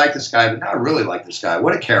 I really like this guy, but now I really like this guy.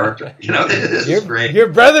 What a character. This is great. Your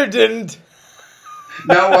brother didn't.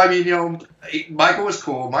 No, I mean, Michael was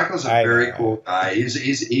cool. Michael's a very cool guy.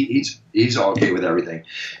 He's okay with everything.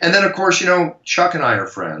 And then, of course, Chuck and I are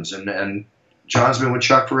friends, and John's been with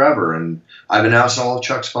Chuck forever, and I've announced all of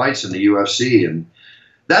Chuck's fights in the UFC, and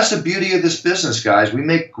that's the beauty of this business, guys. We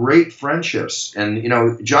make great friendships, and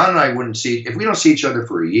John and I wouldn't see if we don't see each other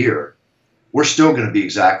for a year. We're still going to be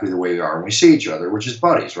exactly the way we are when we see each other, which is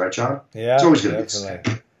buddies, right, John? Yeah, it's always going to be the same.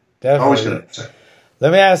 Definitely. Always going to be the same.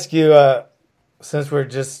 Let me ask you,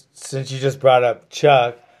 since you just brought up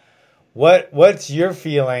Chuck, what's your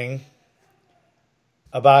feeling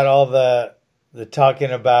about all the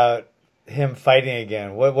talking about him fighting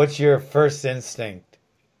again? What's your first instinct?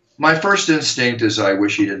 My first instinct is I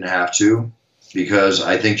wish he didn't have to, because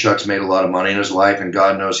I think Chuck's made a lot of money in his life, and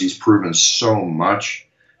God knows he's proven so much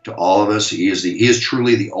to all of us. He is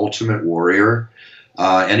truly the ultimate warrior.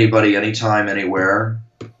 Anybody, anytime, anywhere.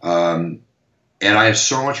 And I have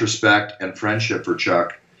so much respect and friendship for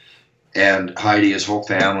Chuck and Heidi, his whole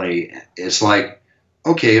family. It's like,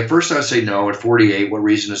 okay, at first I would say no. At 48, what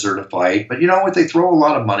reason is there to fight? But you know what? They throw a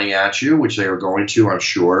lot of money at you, which they are going to, I'm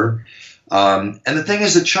sure. And the thing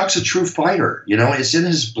is that Chuck's a true fighter. It's in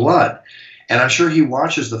his blood. And I'm sure he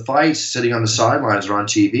watches the fights sitting on the sidelines or on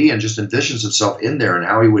TV and just envisions himself in there and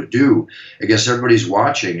how he would do against everybody's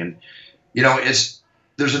watching. And,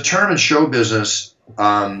 there's a term in show business,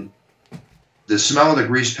 the smell of the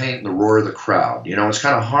grease paint and the roar of the crowd. It's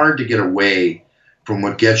kind of hard to get away from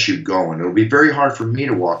what gets you going. It'll be very hard for me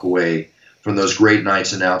to walk away from those great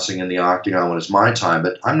nights announcing in the octagon when it's my time,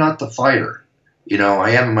 but I'm not the fighter.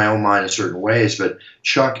 I am in my own mind in certain ways, but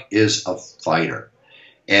Chuck is a fighter.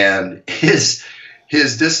 And his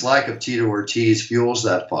dislike of Tito Ortiz fuels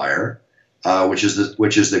that fire, which is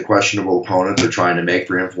the questionable opponent they're trying to make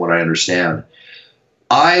for him, from what I understand.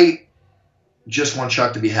 I just want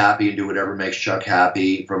Chuck to be happy and do whatever makes Chuck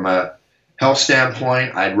happy. From a health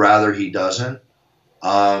standpoint, I'd rather he doesn't.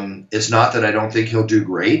 It's not that I don't think he'll do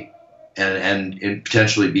great and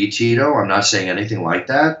potentially beat Tito. I'm not saying anything like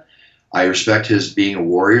that. I respect his being a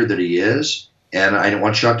warrior that he is, and I don't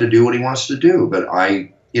want Chuck to do what he wants to do. But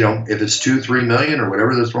if it's $2-3 million or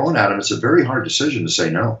whatever they're throwing at him, it's a very hard decision to say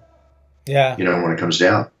no. Yeah. When it comes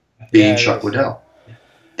down, being Chuck Liddell.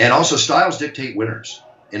 And also, styles dictate winners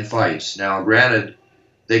in fights. Now, granted,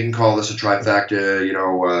 they can call this a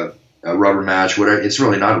trifecta, a rubber match, whatever. It's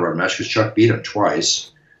really not a rubber match because Chuck beat him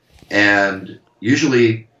twice. And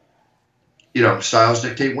usually, styles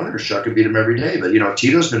dictate winners. Chuck could beat him every day. But,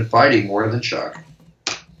 Tito's been fighting more than Chuck,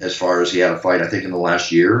 as far as he had a fight, I think, in the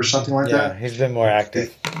last year or something like that. Yeah, he's been more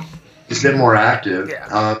active. He's been more active.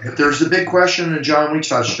 Yeah. If there's the big question, and John, we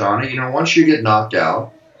touched on it, once you get knocked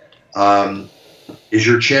out, is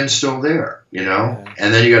your chin still there, And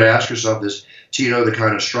then you got to ask yourself, is Tito the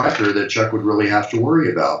kind of striker that Chuck would really have to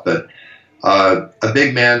worry about? But a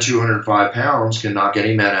big man, 205 pounds, can knock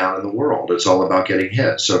any man out in the world. It's all about getting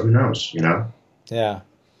hit. So who knows, Yeah.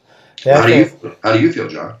 How do you feel,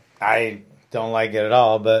 John? I don't like it at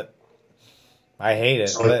all, but I hate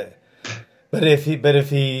it. But if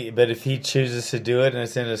he chooses to do it and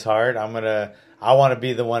it's in his heart, I want to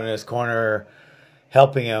be the one in his corner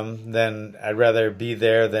helping him. Then I'd rather be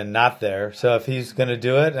there than not there. So if he's going to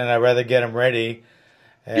do it, and I'd rather get him ready.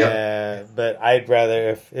 But I'd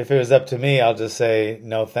rather, if it was up to me, I'll just say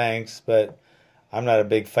no thanks. But I'm not a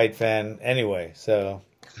big fight fan anyway. So,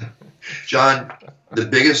 John, the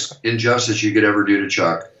biggest injustice you could ever do to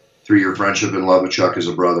Chuck, through your friendship and love of Chuck as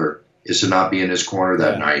a brother, is to not be in his corner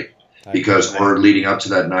that night, or leading up to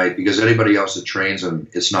that night, because anybody else that trains him,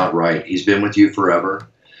 it's not right. He's been with you forever.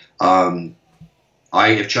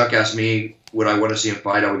 If Chuck asked me would I want to see him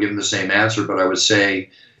fight, I would give him the same answer, but I would say,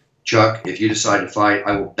 Chuck, if you decide to fight,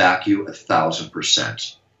 I will back you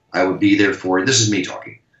 1,000%. I would be there for you. This is me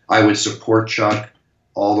talking. I would support Chuck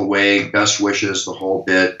all the way, best wishes, the whole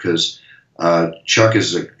bit, because Chuck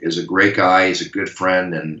is a great guy. He's a good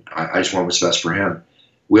friend, and I just want what's best for him.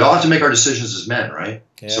 We all have to make our decisions as men, right?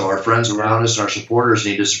 Yeah. So our friends around us and our supporters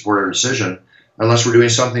need to support our decision, unless we're doing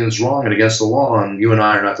something that's wrong and against the law, and you and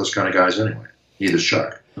I are not those kind of guys anyway. Neither's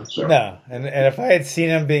Chuck. So. No, and if I had seen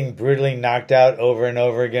him being brutally knocked out over and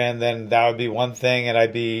over again, then that would be one thing, and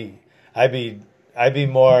I'd be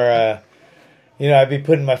more, I'd be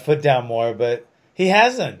putting my foot down more. But he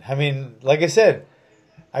hasn't. I mean, like I said,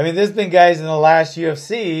 there's been guys in the last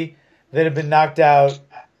UFC that have been knocked out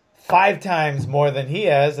 5 times more than he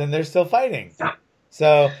has, and they're still fighting.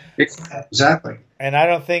 So exactly. And I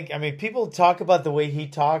don't think, people talk about the way he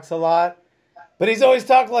talks a lot, but he's always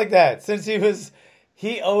talked like that since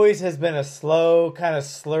he always has been a slow, kind of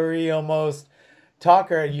slurry almost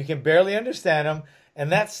talker. You can barely understand him.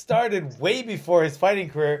 And that started way before his fighting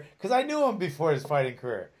career, because I knew him before his fighting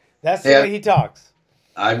career. That's the way he talks.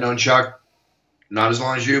 I've known Chuck not as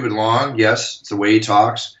long as you, but long. Yes, it's the way he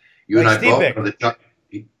talks. You and I both know that Chuck.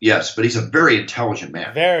 Yes, but he's a very intelligent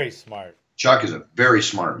man. Very smart. Chuck is a very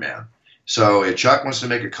smart man. So if Chuck wants to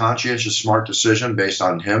make a conscientious, smart decision based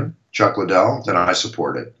on him, Chuck Liddell, then I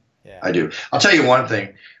support it. Yeah. I do. I'll tell you one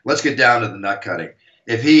thing. Let's get down to the nut cutting.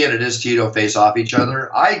 If he and Adiz Tito face off each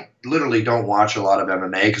other, I literally don't watch a lot of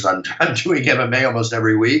MMA because I'm doing MMA almost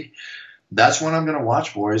every week. That's when I'm going to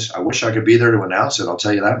watch, boys. I wish I could be there to announce it. I'll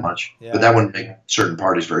tell you that much. Yeah. But that wouldn't make certain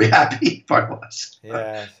parties very happy if I was.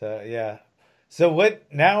 Yeah. So what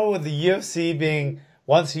now with the UFC being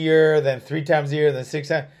once a year, then 3 times a year, then 6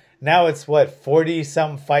 times? Now it's what,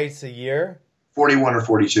 40-some fights a year? 41 or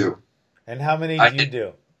 42. And how many do you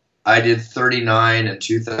do? I did 39 in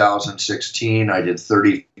 2016. I did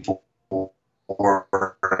 34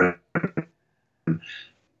 in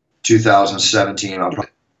 2017. I didn't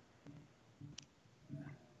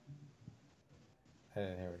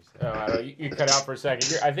hear what you said. Oh, I don't, you cut out for a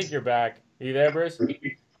second. I think you're back. Are you there, Bruce? I'm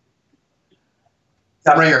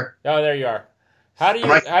right here. Oh, there you are. How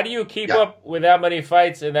do you keep up with that many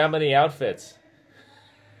fights and that many outfits?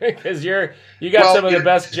 Because you got some of the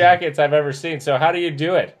best jackets I've ever seen. So how do you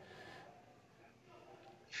do it?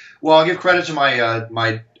 Well, I'll give credit to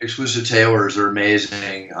my exclusive tailors. They're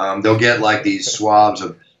amazing. They'll get like these swabs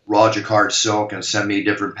of raw jacquard silk and send me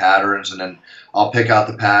different patterns, and then I'll pick out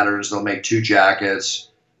the patterns. They'll make 2 jackets.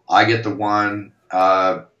 I get the one,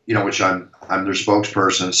 which I'm their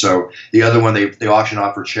spokesperson. So the other one they auction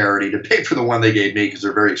off for charity to pay for the one they gave me because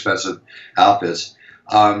they're very expensive outfits.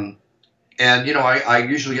 And I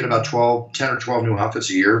usually get about 10 or 12 new outfits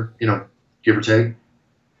a year, give or take.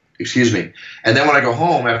 Excuse me. And then when I go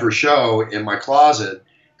home after a show in my closet,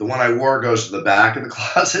 the one I wore goes to the back of the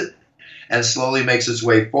closet and slowly makes its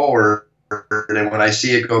way forward. And when I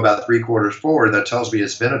see it go about 3/4 forward, that tells me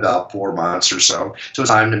it's been about 4 months or so. So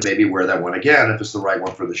it's time to maybe wear that one again if it's the right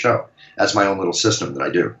one for the show. That's my own little system that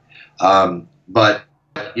I do. But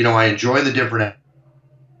I enjoy the different.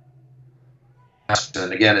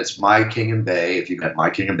 And again, it's My King and Bay. If you get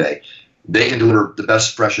My King and Bay, they can deliver the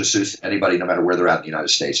best, freshest suits to anybody, no matter where they're at in the United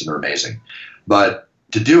States, and they're amazing. But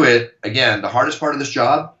to do it, again, the hardest part of this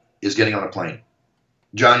job is getting on a plane.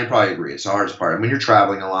 John, you probably agree. It's the hardest part. When you're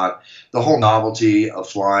traveling a lot, the whole novelty of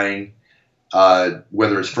flying,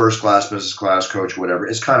 whether it's first class, business class, coach, whatever,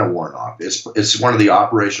 it's kind of worn off. It's one of the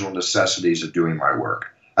operational necessities of doing my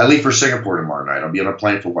work. I leave for Singapore tomorrow night. I'll be on a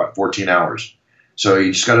plane for 14 hours. So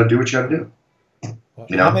you just got to do what you got to do.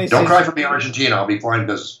 Don't cry for me, Argentina. I'll be flying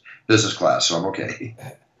business class, so I'm okay.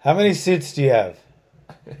 How many suits do you have?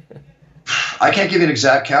 I can't give you an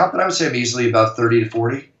exact count, but I would say I'm easily about 30 to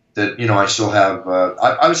 40. That I still have.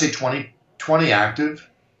 I would say 20 active,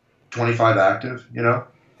 25 active.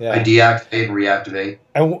 I deactivate and reactivate.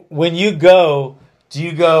 And when you go, do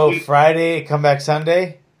you go Friday, come back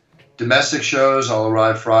Sunday? Domestic shows, I'll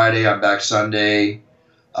arrive Friday. I'm back Sunday.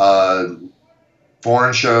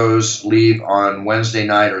 Foreign shows leave on Wednesday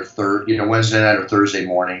night or Thursday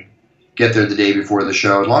morning. Get there the day before the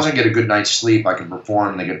show. As long as I get a good night's sleep, I can perform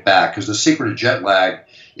and then get back. Because the secret of jet lag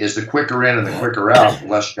is the quicker in and the quicker out, the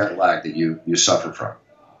less jet lag that you suffer from.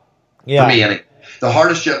 Yeah. For me, and the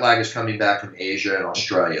hardest jet lag is coming back from Asia and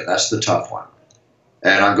Australia. That's the tough one.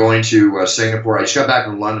 And I'm going to Singapore. I just got back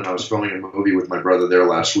from London. I was filming a movie with my brother there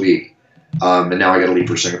last week. And now I got to leave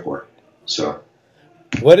for Singapore. So,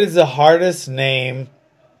 what is the hardest name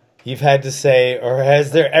you've had to say, or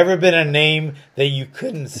has there ever been a name that you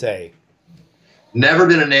couldn't say? Never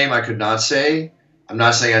been a name I could not say. I'm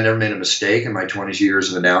not saying I never made a mistake in my 20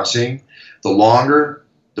 years of announcing. The longer,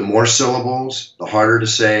 the more syllables, the harder to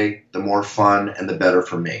say, the more fun and the better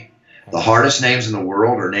for me. The hardest names in the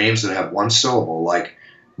world are names that have one syllable, like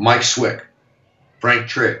Mike Swick, Frank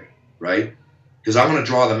Trigg, right? Because I want to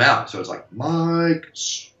draw them out. So it's like Mike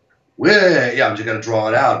Swick. Yeah, I'm just going to draw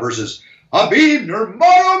it out versus Khabib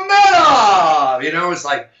Nurmagomedov. It's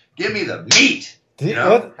like, give me the meat.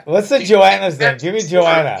 What's the Joanna's name? Give me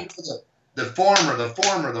Joanna. The former, the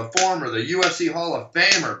UFC Hall of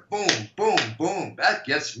Famer. Boom, boom, boom. That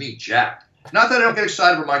gets me jacked. Not that I don't get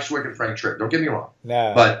excited for Mike Swick and Frank Trigg. Don't get me wrong.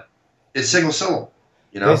 No. But it's single syllable.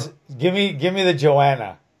 Give me the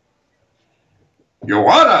Joanna.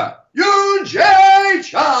 Joanna UJ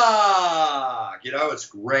Chuck. It's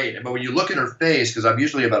great. But when you look at her face, because I'm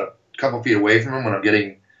usually about a couple feet away from him when I'm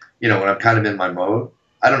getting, when I'm kind of in my mode.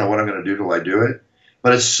 I don't know what I'm going to do till I do it.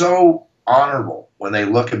 But it's so honorable when they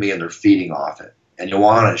look at me and they're feeding off it. And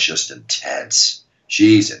Joanna is just intense.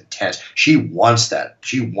 She's intense. She wants that.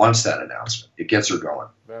 She wants that announcement. It gets her going.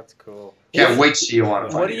 That's cool. Can't wait to see you on a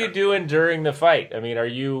fight. What are you doing during the fight? I mean, are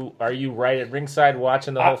you right at ringside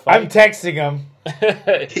watching the whole fight? I'm texting him.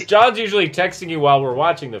 John's usually texting you while we're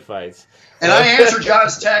watching the fights. And I answer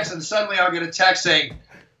John's text, and suddenly I'll get a text saying,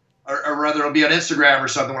 or rather it'll be on Instagram or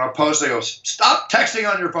something when I post, I go, stop texting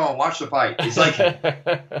on your phone, watch the fight. It's like,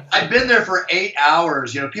 I've been there for 8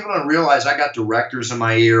 hours. You know, people don't realize I got directors in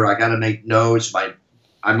my ear. I got to make notes.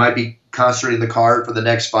 I might be concentrating the card for the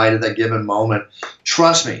next fight at that given moment.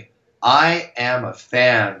 Trust me, I am a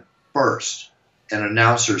fan first, an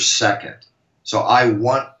announcer second. So I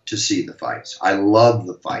want to see the fights. I love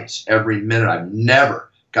the fights every minute. I've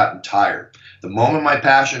never gotten tired. The moment my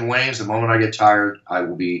passion wanes, the moment I get tired, I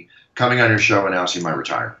will be coming on your show announcing my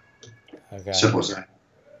retirement. Okay. Simple as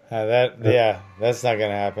that. That's not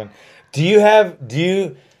going to happen.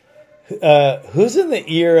 Who's in the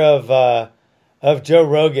ear of Joe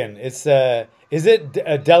Rogan? Is it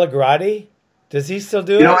Delagrati? Does he still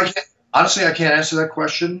do it? Honestly, I can't answer that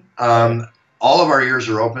question. All of our ears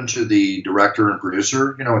are open to the director and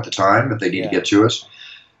producer, at the time, if they need to get to us.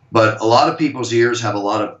 But a lot of people's ears have a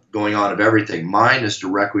lot of going on of everything. Mine is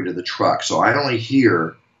directly to the truck. So I only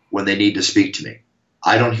hear when they need to speak to me.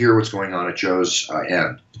 I don't hear what's going on at Joe's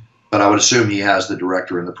end. But I would assume he has the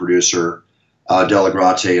director and the producer,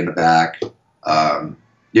 Delagrate in the back. I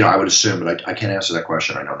would assume, but I can't answer that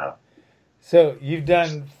question. I don't know. So you've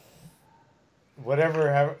done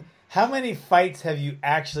whatever. How many fights have you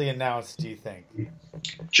actually announced, do you think?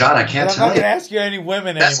 John, I can't tell you. I'm not going to ask you any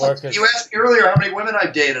women anymore. You asked me earlier how many women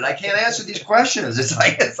I've dated. I can't answer these questions. It's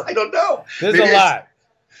like, I don't know. There's a lot.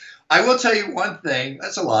 I will tell you one thing.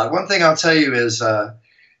 That's a lot. One thing I'll tell you is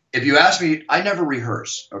if you ask me, I never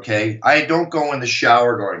rehearse, okay? I don't go in the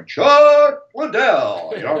shower going, Chuck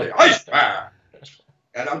Liddell, the Iceman.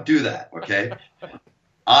 I don't do that, okay?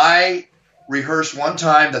 I rehearsed one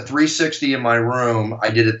time the 360 in my room. I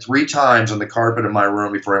did it 3 times on the carpet in my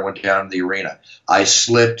room before I went down to the arena. I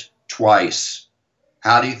slipped twice.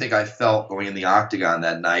 How do you think I felt going in the octagon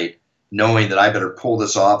that night, knowing that I better pull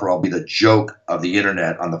this off or I'll be the joke of the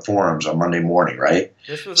internet on the forums on Monday morning, right?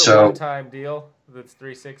 This was a one-time deal that's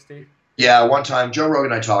 360? Yeah, one time. Joe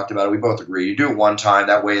Rogan and I talked about it. We both agree. You do it one time.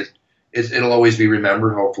 That way it'll always be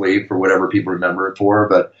remembered, hopefully, for whatever people remember it for.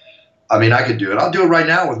 But I mean, I could do it. I'll do it right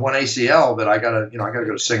now with one ACL, but I gotta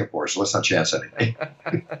go to Singapore, so let's not chance anything.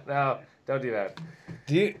 No, don't do that.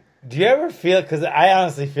 Do you ever feel? Because I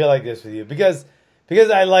honestly feel like this with you, because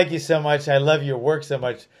I like you so much, I love your work so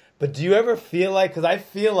much. But do you ever feel like? Because I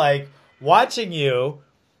feel like watching you,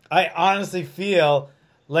 I honestly feel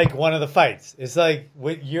like one of the fights. It's like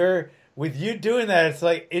with you doing that, it's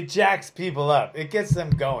like it jacks people up. It gets them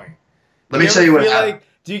going. Let me tell you what happened.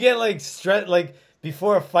 Do you get like stress like?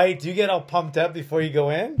 Before a fight, do you get all pumped up before you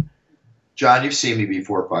go in? John, you've seen me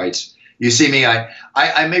before fights. You see me,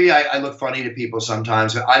 I look funny to people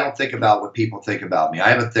sometimes. I don't think about what people think about me. I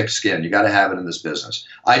have a thick skin. You got to have it in this business.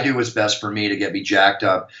 I do what's best for me to get me jacked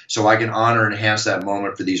up so I can honor and enhance that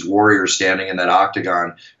moment for these warriors standing in that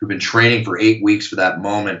octagon who've been training for 8 weeks for that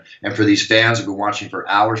moment, and for these fans who've been watching for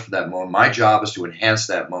hours for that moment. My job is to enhance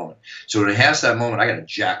that moment. So to enhance that moment, I got to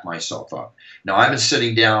jack myself up. Now, I've been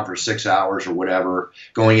sitting down for 6 hours or whatever,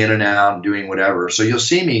 going in and out and doing whatever. So you'll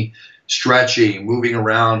see me stretching, moving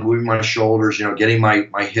around, moving my shoulders, getting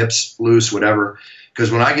my hips loose, whatever.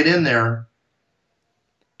 Because when I get in there,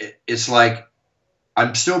 it's like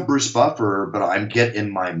I'm still Bruce Buffer, but I'm get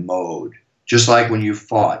in my mode. Just like when you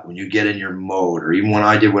fought, when you get in your mode, or even when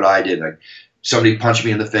I did what I did, like somebody punched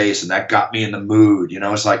me in the face and that got me in the mood.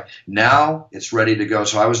 It's like now it's ready to go.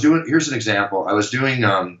 So here's an example.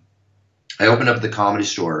 I opened up the Comedy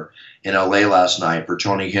Store in LA last night for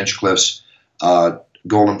Tony Hinchcliffe's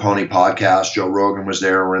Golden Pony podcast. Joe Rogan was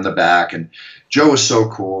there. We're in the back. And Joe was so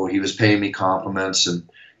cool. He was paying me compliments. And,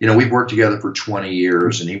 we've worked together for 20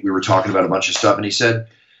 years. And we were talking about a bunch of stuff. And he said,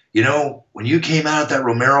 when you came out at that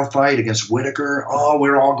Romero fight against Whitaker,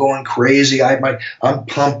 we're all going crazy. I'm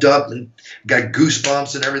pumped up and got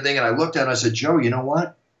goosebumps and everything. And I looked at him and I said, Joe, you know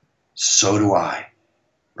what? So do I.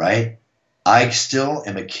 Right? I still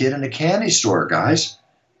am a kid in a candy store, guys.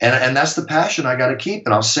 And that's the passion I got to keep.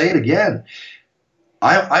 And I'll say it again.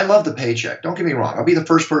 I love the paycheck. Don't get me wrong. I'll be the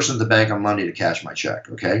first person at the bank on Monday to cash my check,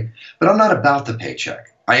 okay? But I'm not about the paycheck.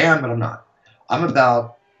 I am, but I'm not. I'm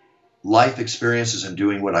about life experiences and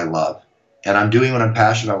doing what I love. And I'm doing what I'm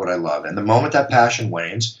passionate about, what I love. And the moment that passion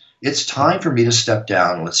wanes, it's time for me to step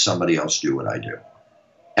down and let somebody else do what I do.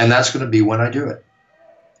 And that's going to be when I do it.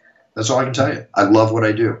 That's all I can tell you. I love what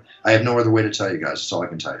I do. I have no other way to tell you guys. That's all I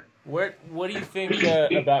can tell you. What do you think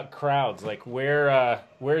about crowds? Like,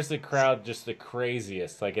 where's the crowd just the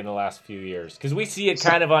craziest, like in the last few years? Because we see it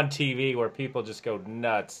kind of on TV where people just go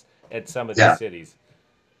nuts at some of these cities.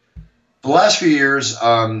 The last few years,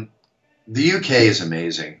 the UK is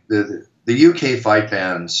amazing. The UK fight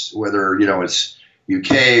fans, whether it's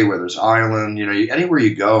UK, whether it's Ireland, anywhere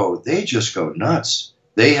you go, they just go nuts.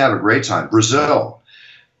 They have a great time. Brazil,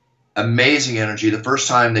 amazing energy. The first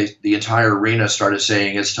time the entire arena started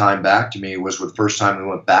saying it's time back to me was the first time we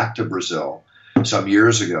went back to Brazil some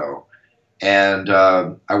years ago. And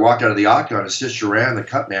I walked out of the octagon, and Stitch Duran, the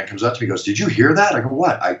cut man, comes up to me and goes, "Did you hear that?" I go,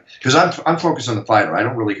 "What?" Because I'm focused on the fighter. I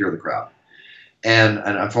don't really hear the crowd. And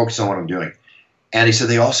I'm focused on what I'm doing. And he said,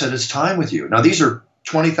 "They all said it's time with you." Now, these are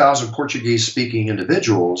 20,000 Portuguese-speaking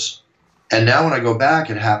individuals. And now when I go back,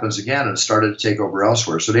 it happens again, and it started to take over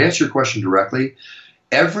elsewhere. So to answer your question directly,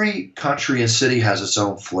 every country and city has its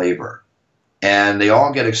own flavor. And they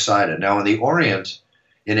all get excited. Now, in the Orient,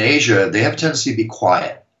 in Asia, they have a tendency to be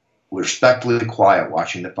quiet. Respectfully quiet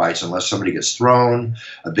watching the fights unless somebody gets thrown,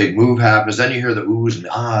 a big move happens. Then you hear the oohs and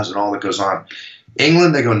ahs and all that goes on.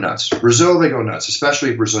 England, they go nuts. Brazil, they go nuts,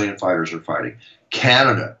 especially if Brazilian fighters are fighting.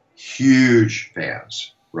 Canada, huge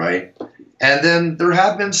fans, right? And then there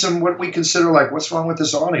have been some what we consider like, what's wrong with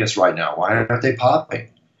this audience right now? Why aren't they popping?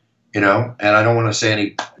 And I don't want to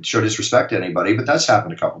say show disrespect to anybody, but that's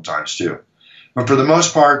happened a couple times too. But for the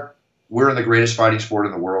most part, we're in the greatest fighting sport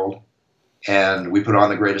in the world. And we put on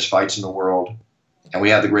the greatest fights in the world, and we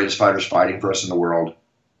have the greatest fighters fighting for us in the world,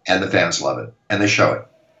 and the fans love it, and they show it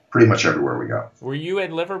pretty much everywhere we go. Were you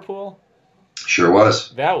in Liverpool? Sure was.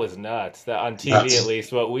 That was nuts. On TV, at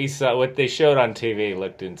least, what we saw, what they showed on TV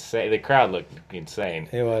looked insane. The crowd looked insane.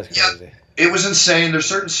 It was crazy. Yeah, it was insane. There's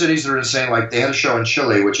certain cities that are insane. Like they had a show in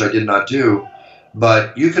Chile, which I did not do,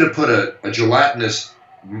 but you could have put a gelatinous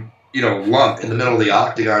lump in the middle of the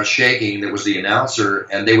octagon shaking that was the announcer,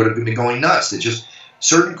 and they would have been going nuts.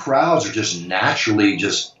 Certain crowds are just naturally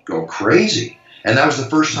just go crazy. And that was the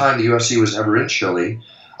first time the UFC was ever in Chile.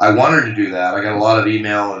 I wanted to do that. I got a lot of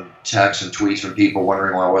email and texts and tweets from people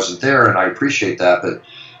wondering why I wasn't there, and I appreciate that. But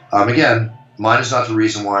again, mine is not the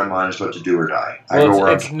reason why. Mine is what to do or die.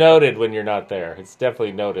 It's noted when you're not there. It's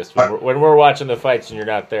definitely noticed when we're watching the fights and you're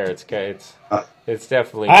not there. It's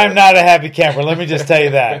definitely. I'm not a happy camper. Let me just tell you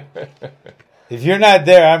that. If you're not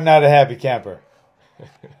there, I'm not a happy camper.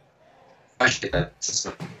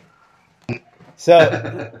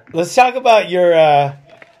 So let's talk about your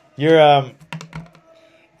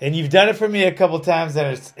and you've done it for me a couple times,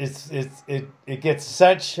 and it gets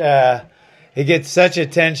such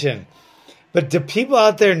attention. But do people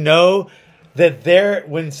out there know that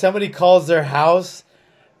when somebody calls their house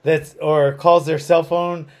or calls their cell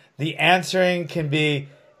phone, the answering can be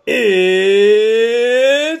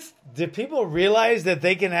 "It's"? Do people realize that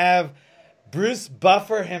they can have Bruce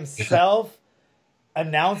Buffer himself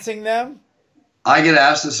announcing them? I get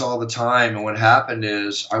asked this all the time, and what happened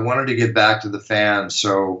is I wanted to get back to the fans,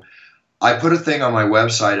 so I put a thing on my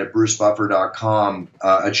website at brucebuffer.com,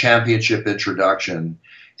 a championship introduction.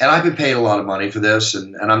 And I've been paid a lot of money for this,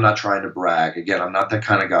 and I'm not trying to brag. Again, I'm not that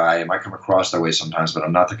kind of guy. I might come across that way sometimes, but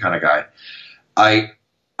I'm not the kind of guy. I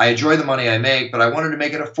enjoy the money I make, but I wanted to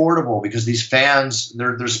make it affordable because these fans,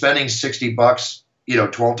 they're spending $60,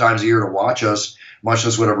 12 times a year to watch us, much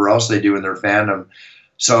less whatever else they do in their fandom.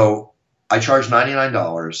 So I charge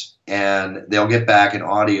 $99, and they'll get back an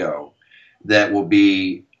audio that will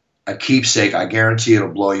be a keepsake. I guarantee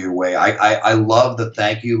it'll blow you away. I love the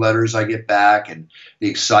thank you letters I get back and the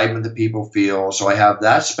excitement that people feel. So I have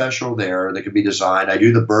that special there that can be designed. I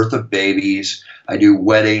do the birth of babies. I do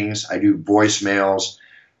weddings. I do voicemails,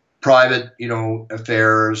 private,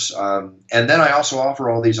 affairs. And then I also offer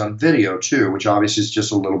all these on video too, which obviously is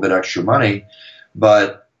just a little bit extra money.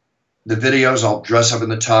 But the videos, I'll dress up in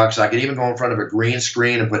the tux. I can even go in front of a green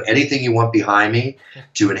screen and put anything you want behind me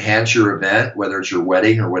to enhance your event, whether it's your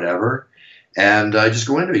wedding or whatever. And I just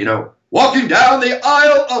go into it, walking down the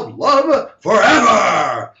aisle of love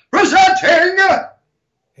forever, presenting. But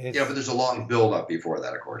there's a long build up before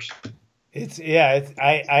that, of course.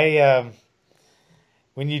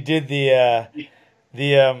 When you did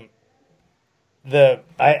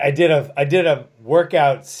I did a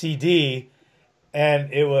workout CD,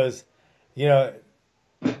 and it was,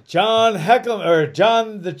 John Heckle or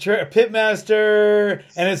John the Pitmaster,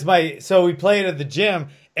 and so we play it at the gym.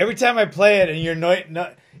 Every time I play it, and you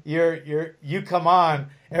come on,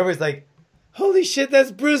 everybody's like, "Holy shit,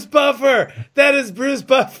 that's Bruce Buffer! That is Bruce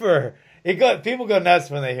Buffer!" People go nuts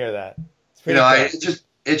when they hear that.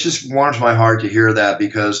 it just warms my heart to hear that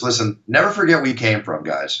because, listen, never forget where you came from,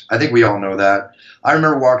 guys. I think we all know that. I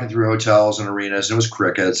remember walking through hotels and arenas, and it was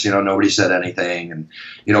crickets. Nobody said anything. And,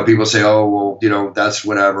 people say, oh, well, that's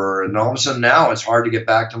whatever. And all of a sudden now it's hard to get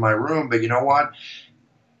back to my room. But you know what?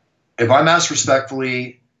 If I'm asked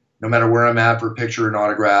respectfully, no matter where I'm at for a picture, an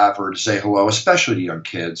autograph, or to say hello, especially to young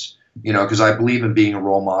kids, because I believe in being a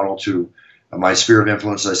role model to my sphere of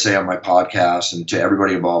influence, as I say on my podcast, and to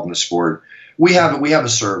everybody involved in the sport. We have a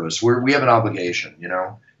service. We have an obligation,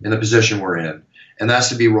 in the position we're in, and that's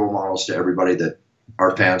to be role models to everybody that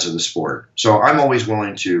are fans of the sport. So I'm always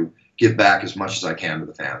willing to give back as much as I can to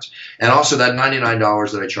the fans. And also that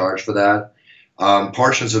 $99 that I charge for that,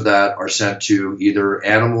 portions of that are sent to either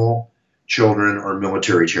animal, children, or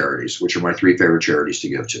military charities, which are my 3 favorite charities to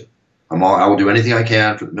give to. I will do anything I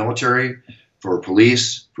can for the military, for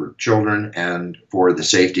police, for children, and for the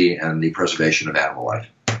safety and the preservation of animal life.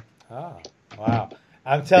 Oh. Wow.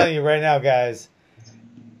 I'm telling you right now, guys,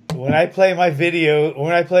 when I play my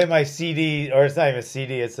CD, or it's not even a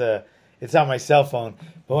CD, it's on my cell phone.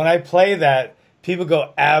 But when I play that, people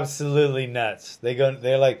go absolutely nuts.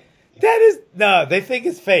 They're like, they think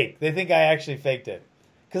it's fake. They think I actually faked it.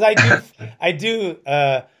 Because I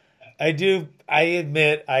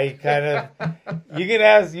admit, I kind of, you can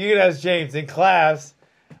ask James in class,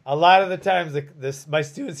 a lot of the times my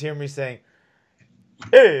students hear me saying,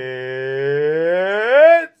 it's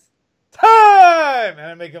time, and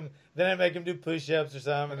I make them do push-ups or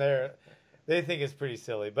something, and they think it's pretty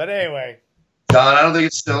silly. But anyway, Don, I don't think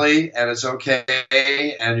it's silly, and it's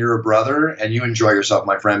okay, and you're a brother, and you enjoy yourself,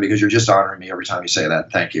 my friend, because you're just honoring me every time you say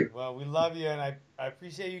that. Thank you. Well, we love you, and I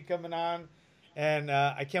appreciate you coming on, and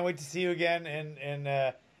I can't wait to see you again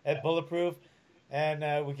at Bulletproof,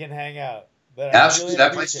 and we can hang out. But absolutely,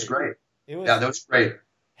 that place is great. That was great.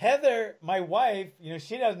 Heather, my wife,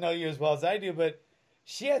 she doesn't know you as well as I do, but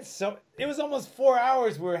she had it was almost 4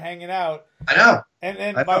 hours we were hanging out. I know. And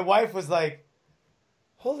then my wife was like,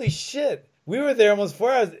 holy shit, we were there almost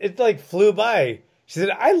 4 hours. It flew by. She said,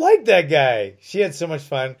 I like that guy. She had so much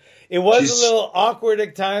fun. It was a little awkward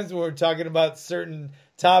at times when we were talking about certain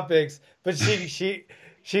topics, but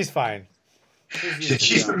she's fine.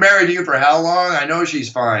 She's been married to you for how long? I know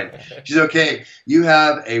she's fine. She's okay. You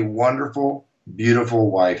have a wonderful, beautiful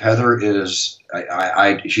wife. Heather is,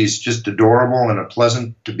 she's just adorable and a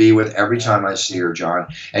pleasant to be with every time I see her, John.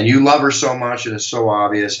 And you love her so much, and it's so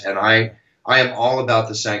obvious. And I am all about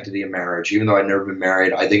the sanctity of marriage. Even though I've never been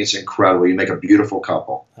married, I think it's incredible. You make a beautiful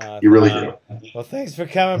couple. You really do. Well, thanks for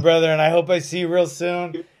coming, brother, and I hope I see you real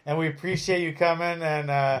soon. And we appreciate you coming, and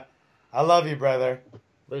I love you, brother.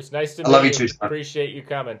 Bruce, nice to meet you. I love you too, John. Appreciate you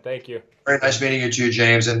coming. Thank you. Very nice meeting you too,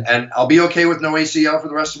 James. And I'll be okay with no ACL for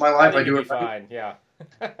the rest of my life. I do it fine. Yeah.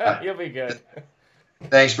 You'll be good.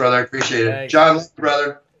 Thanks, brother. I appreciate it. Thanks. John,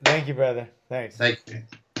 brother. Thank you, brother. Thanks. Thank you.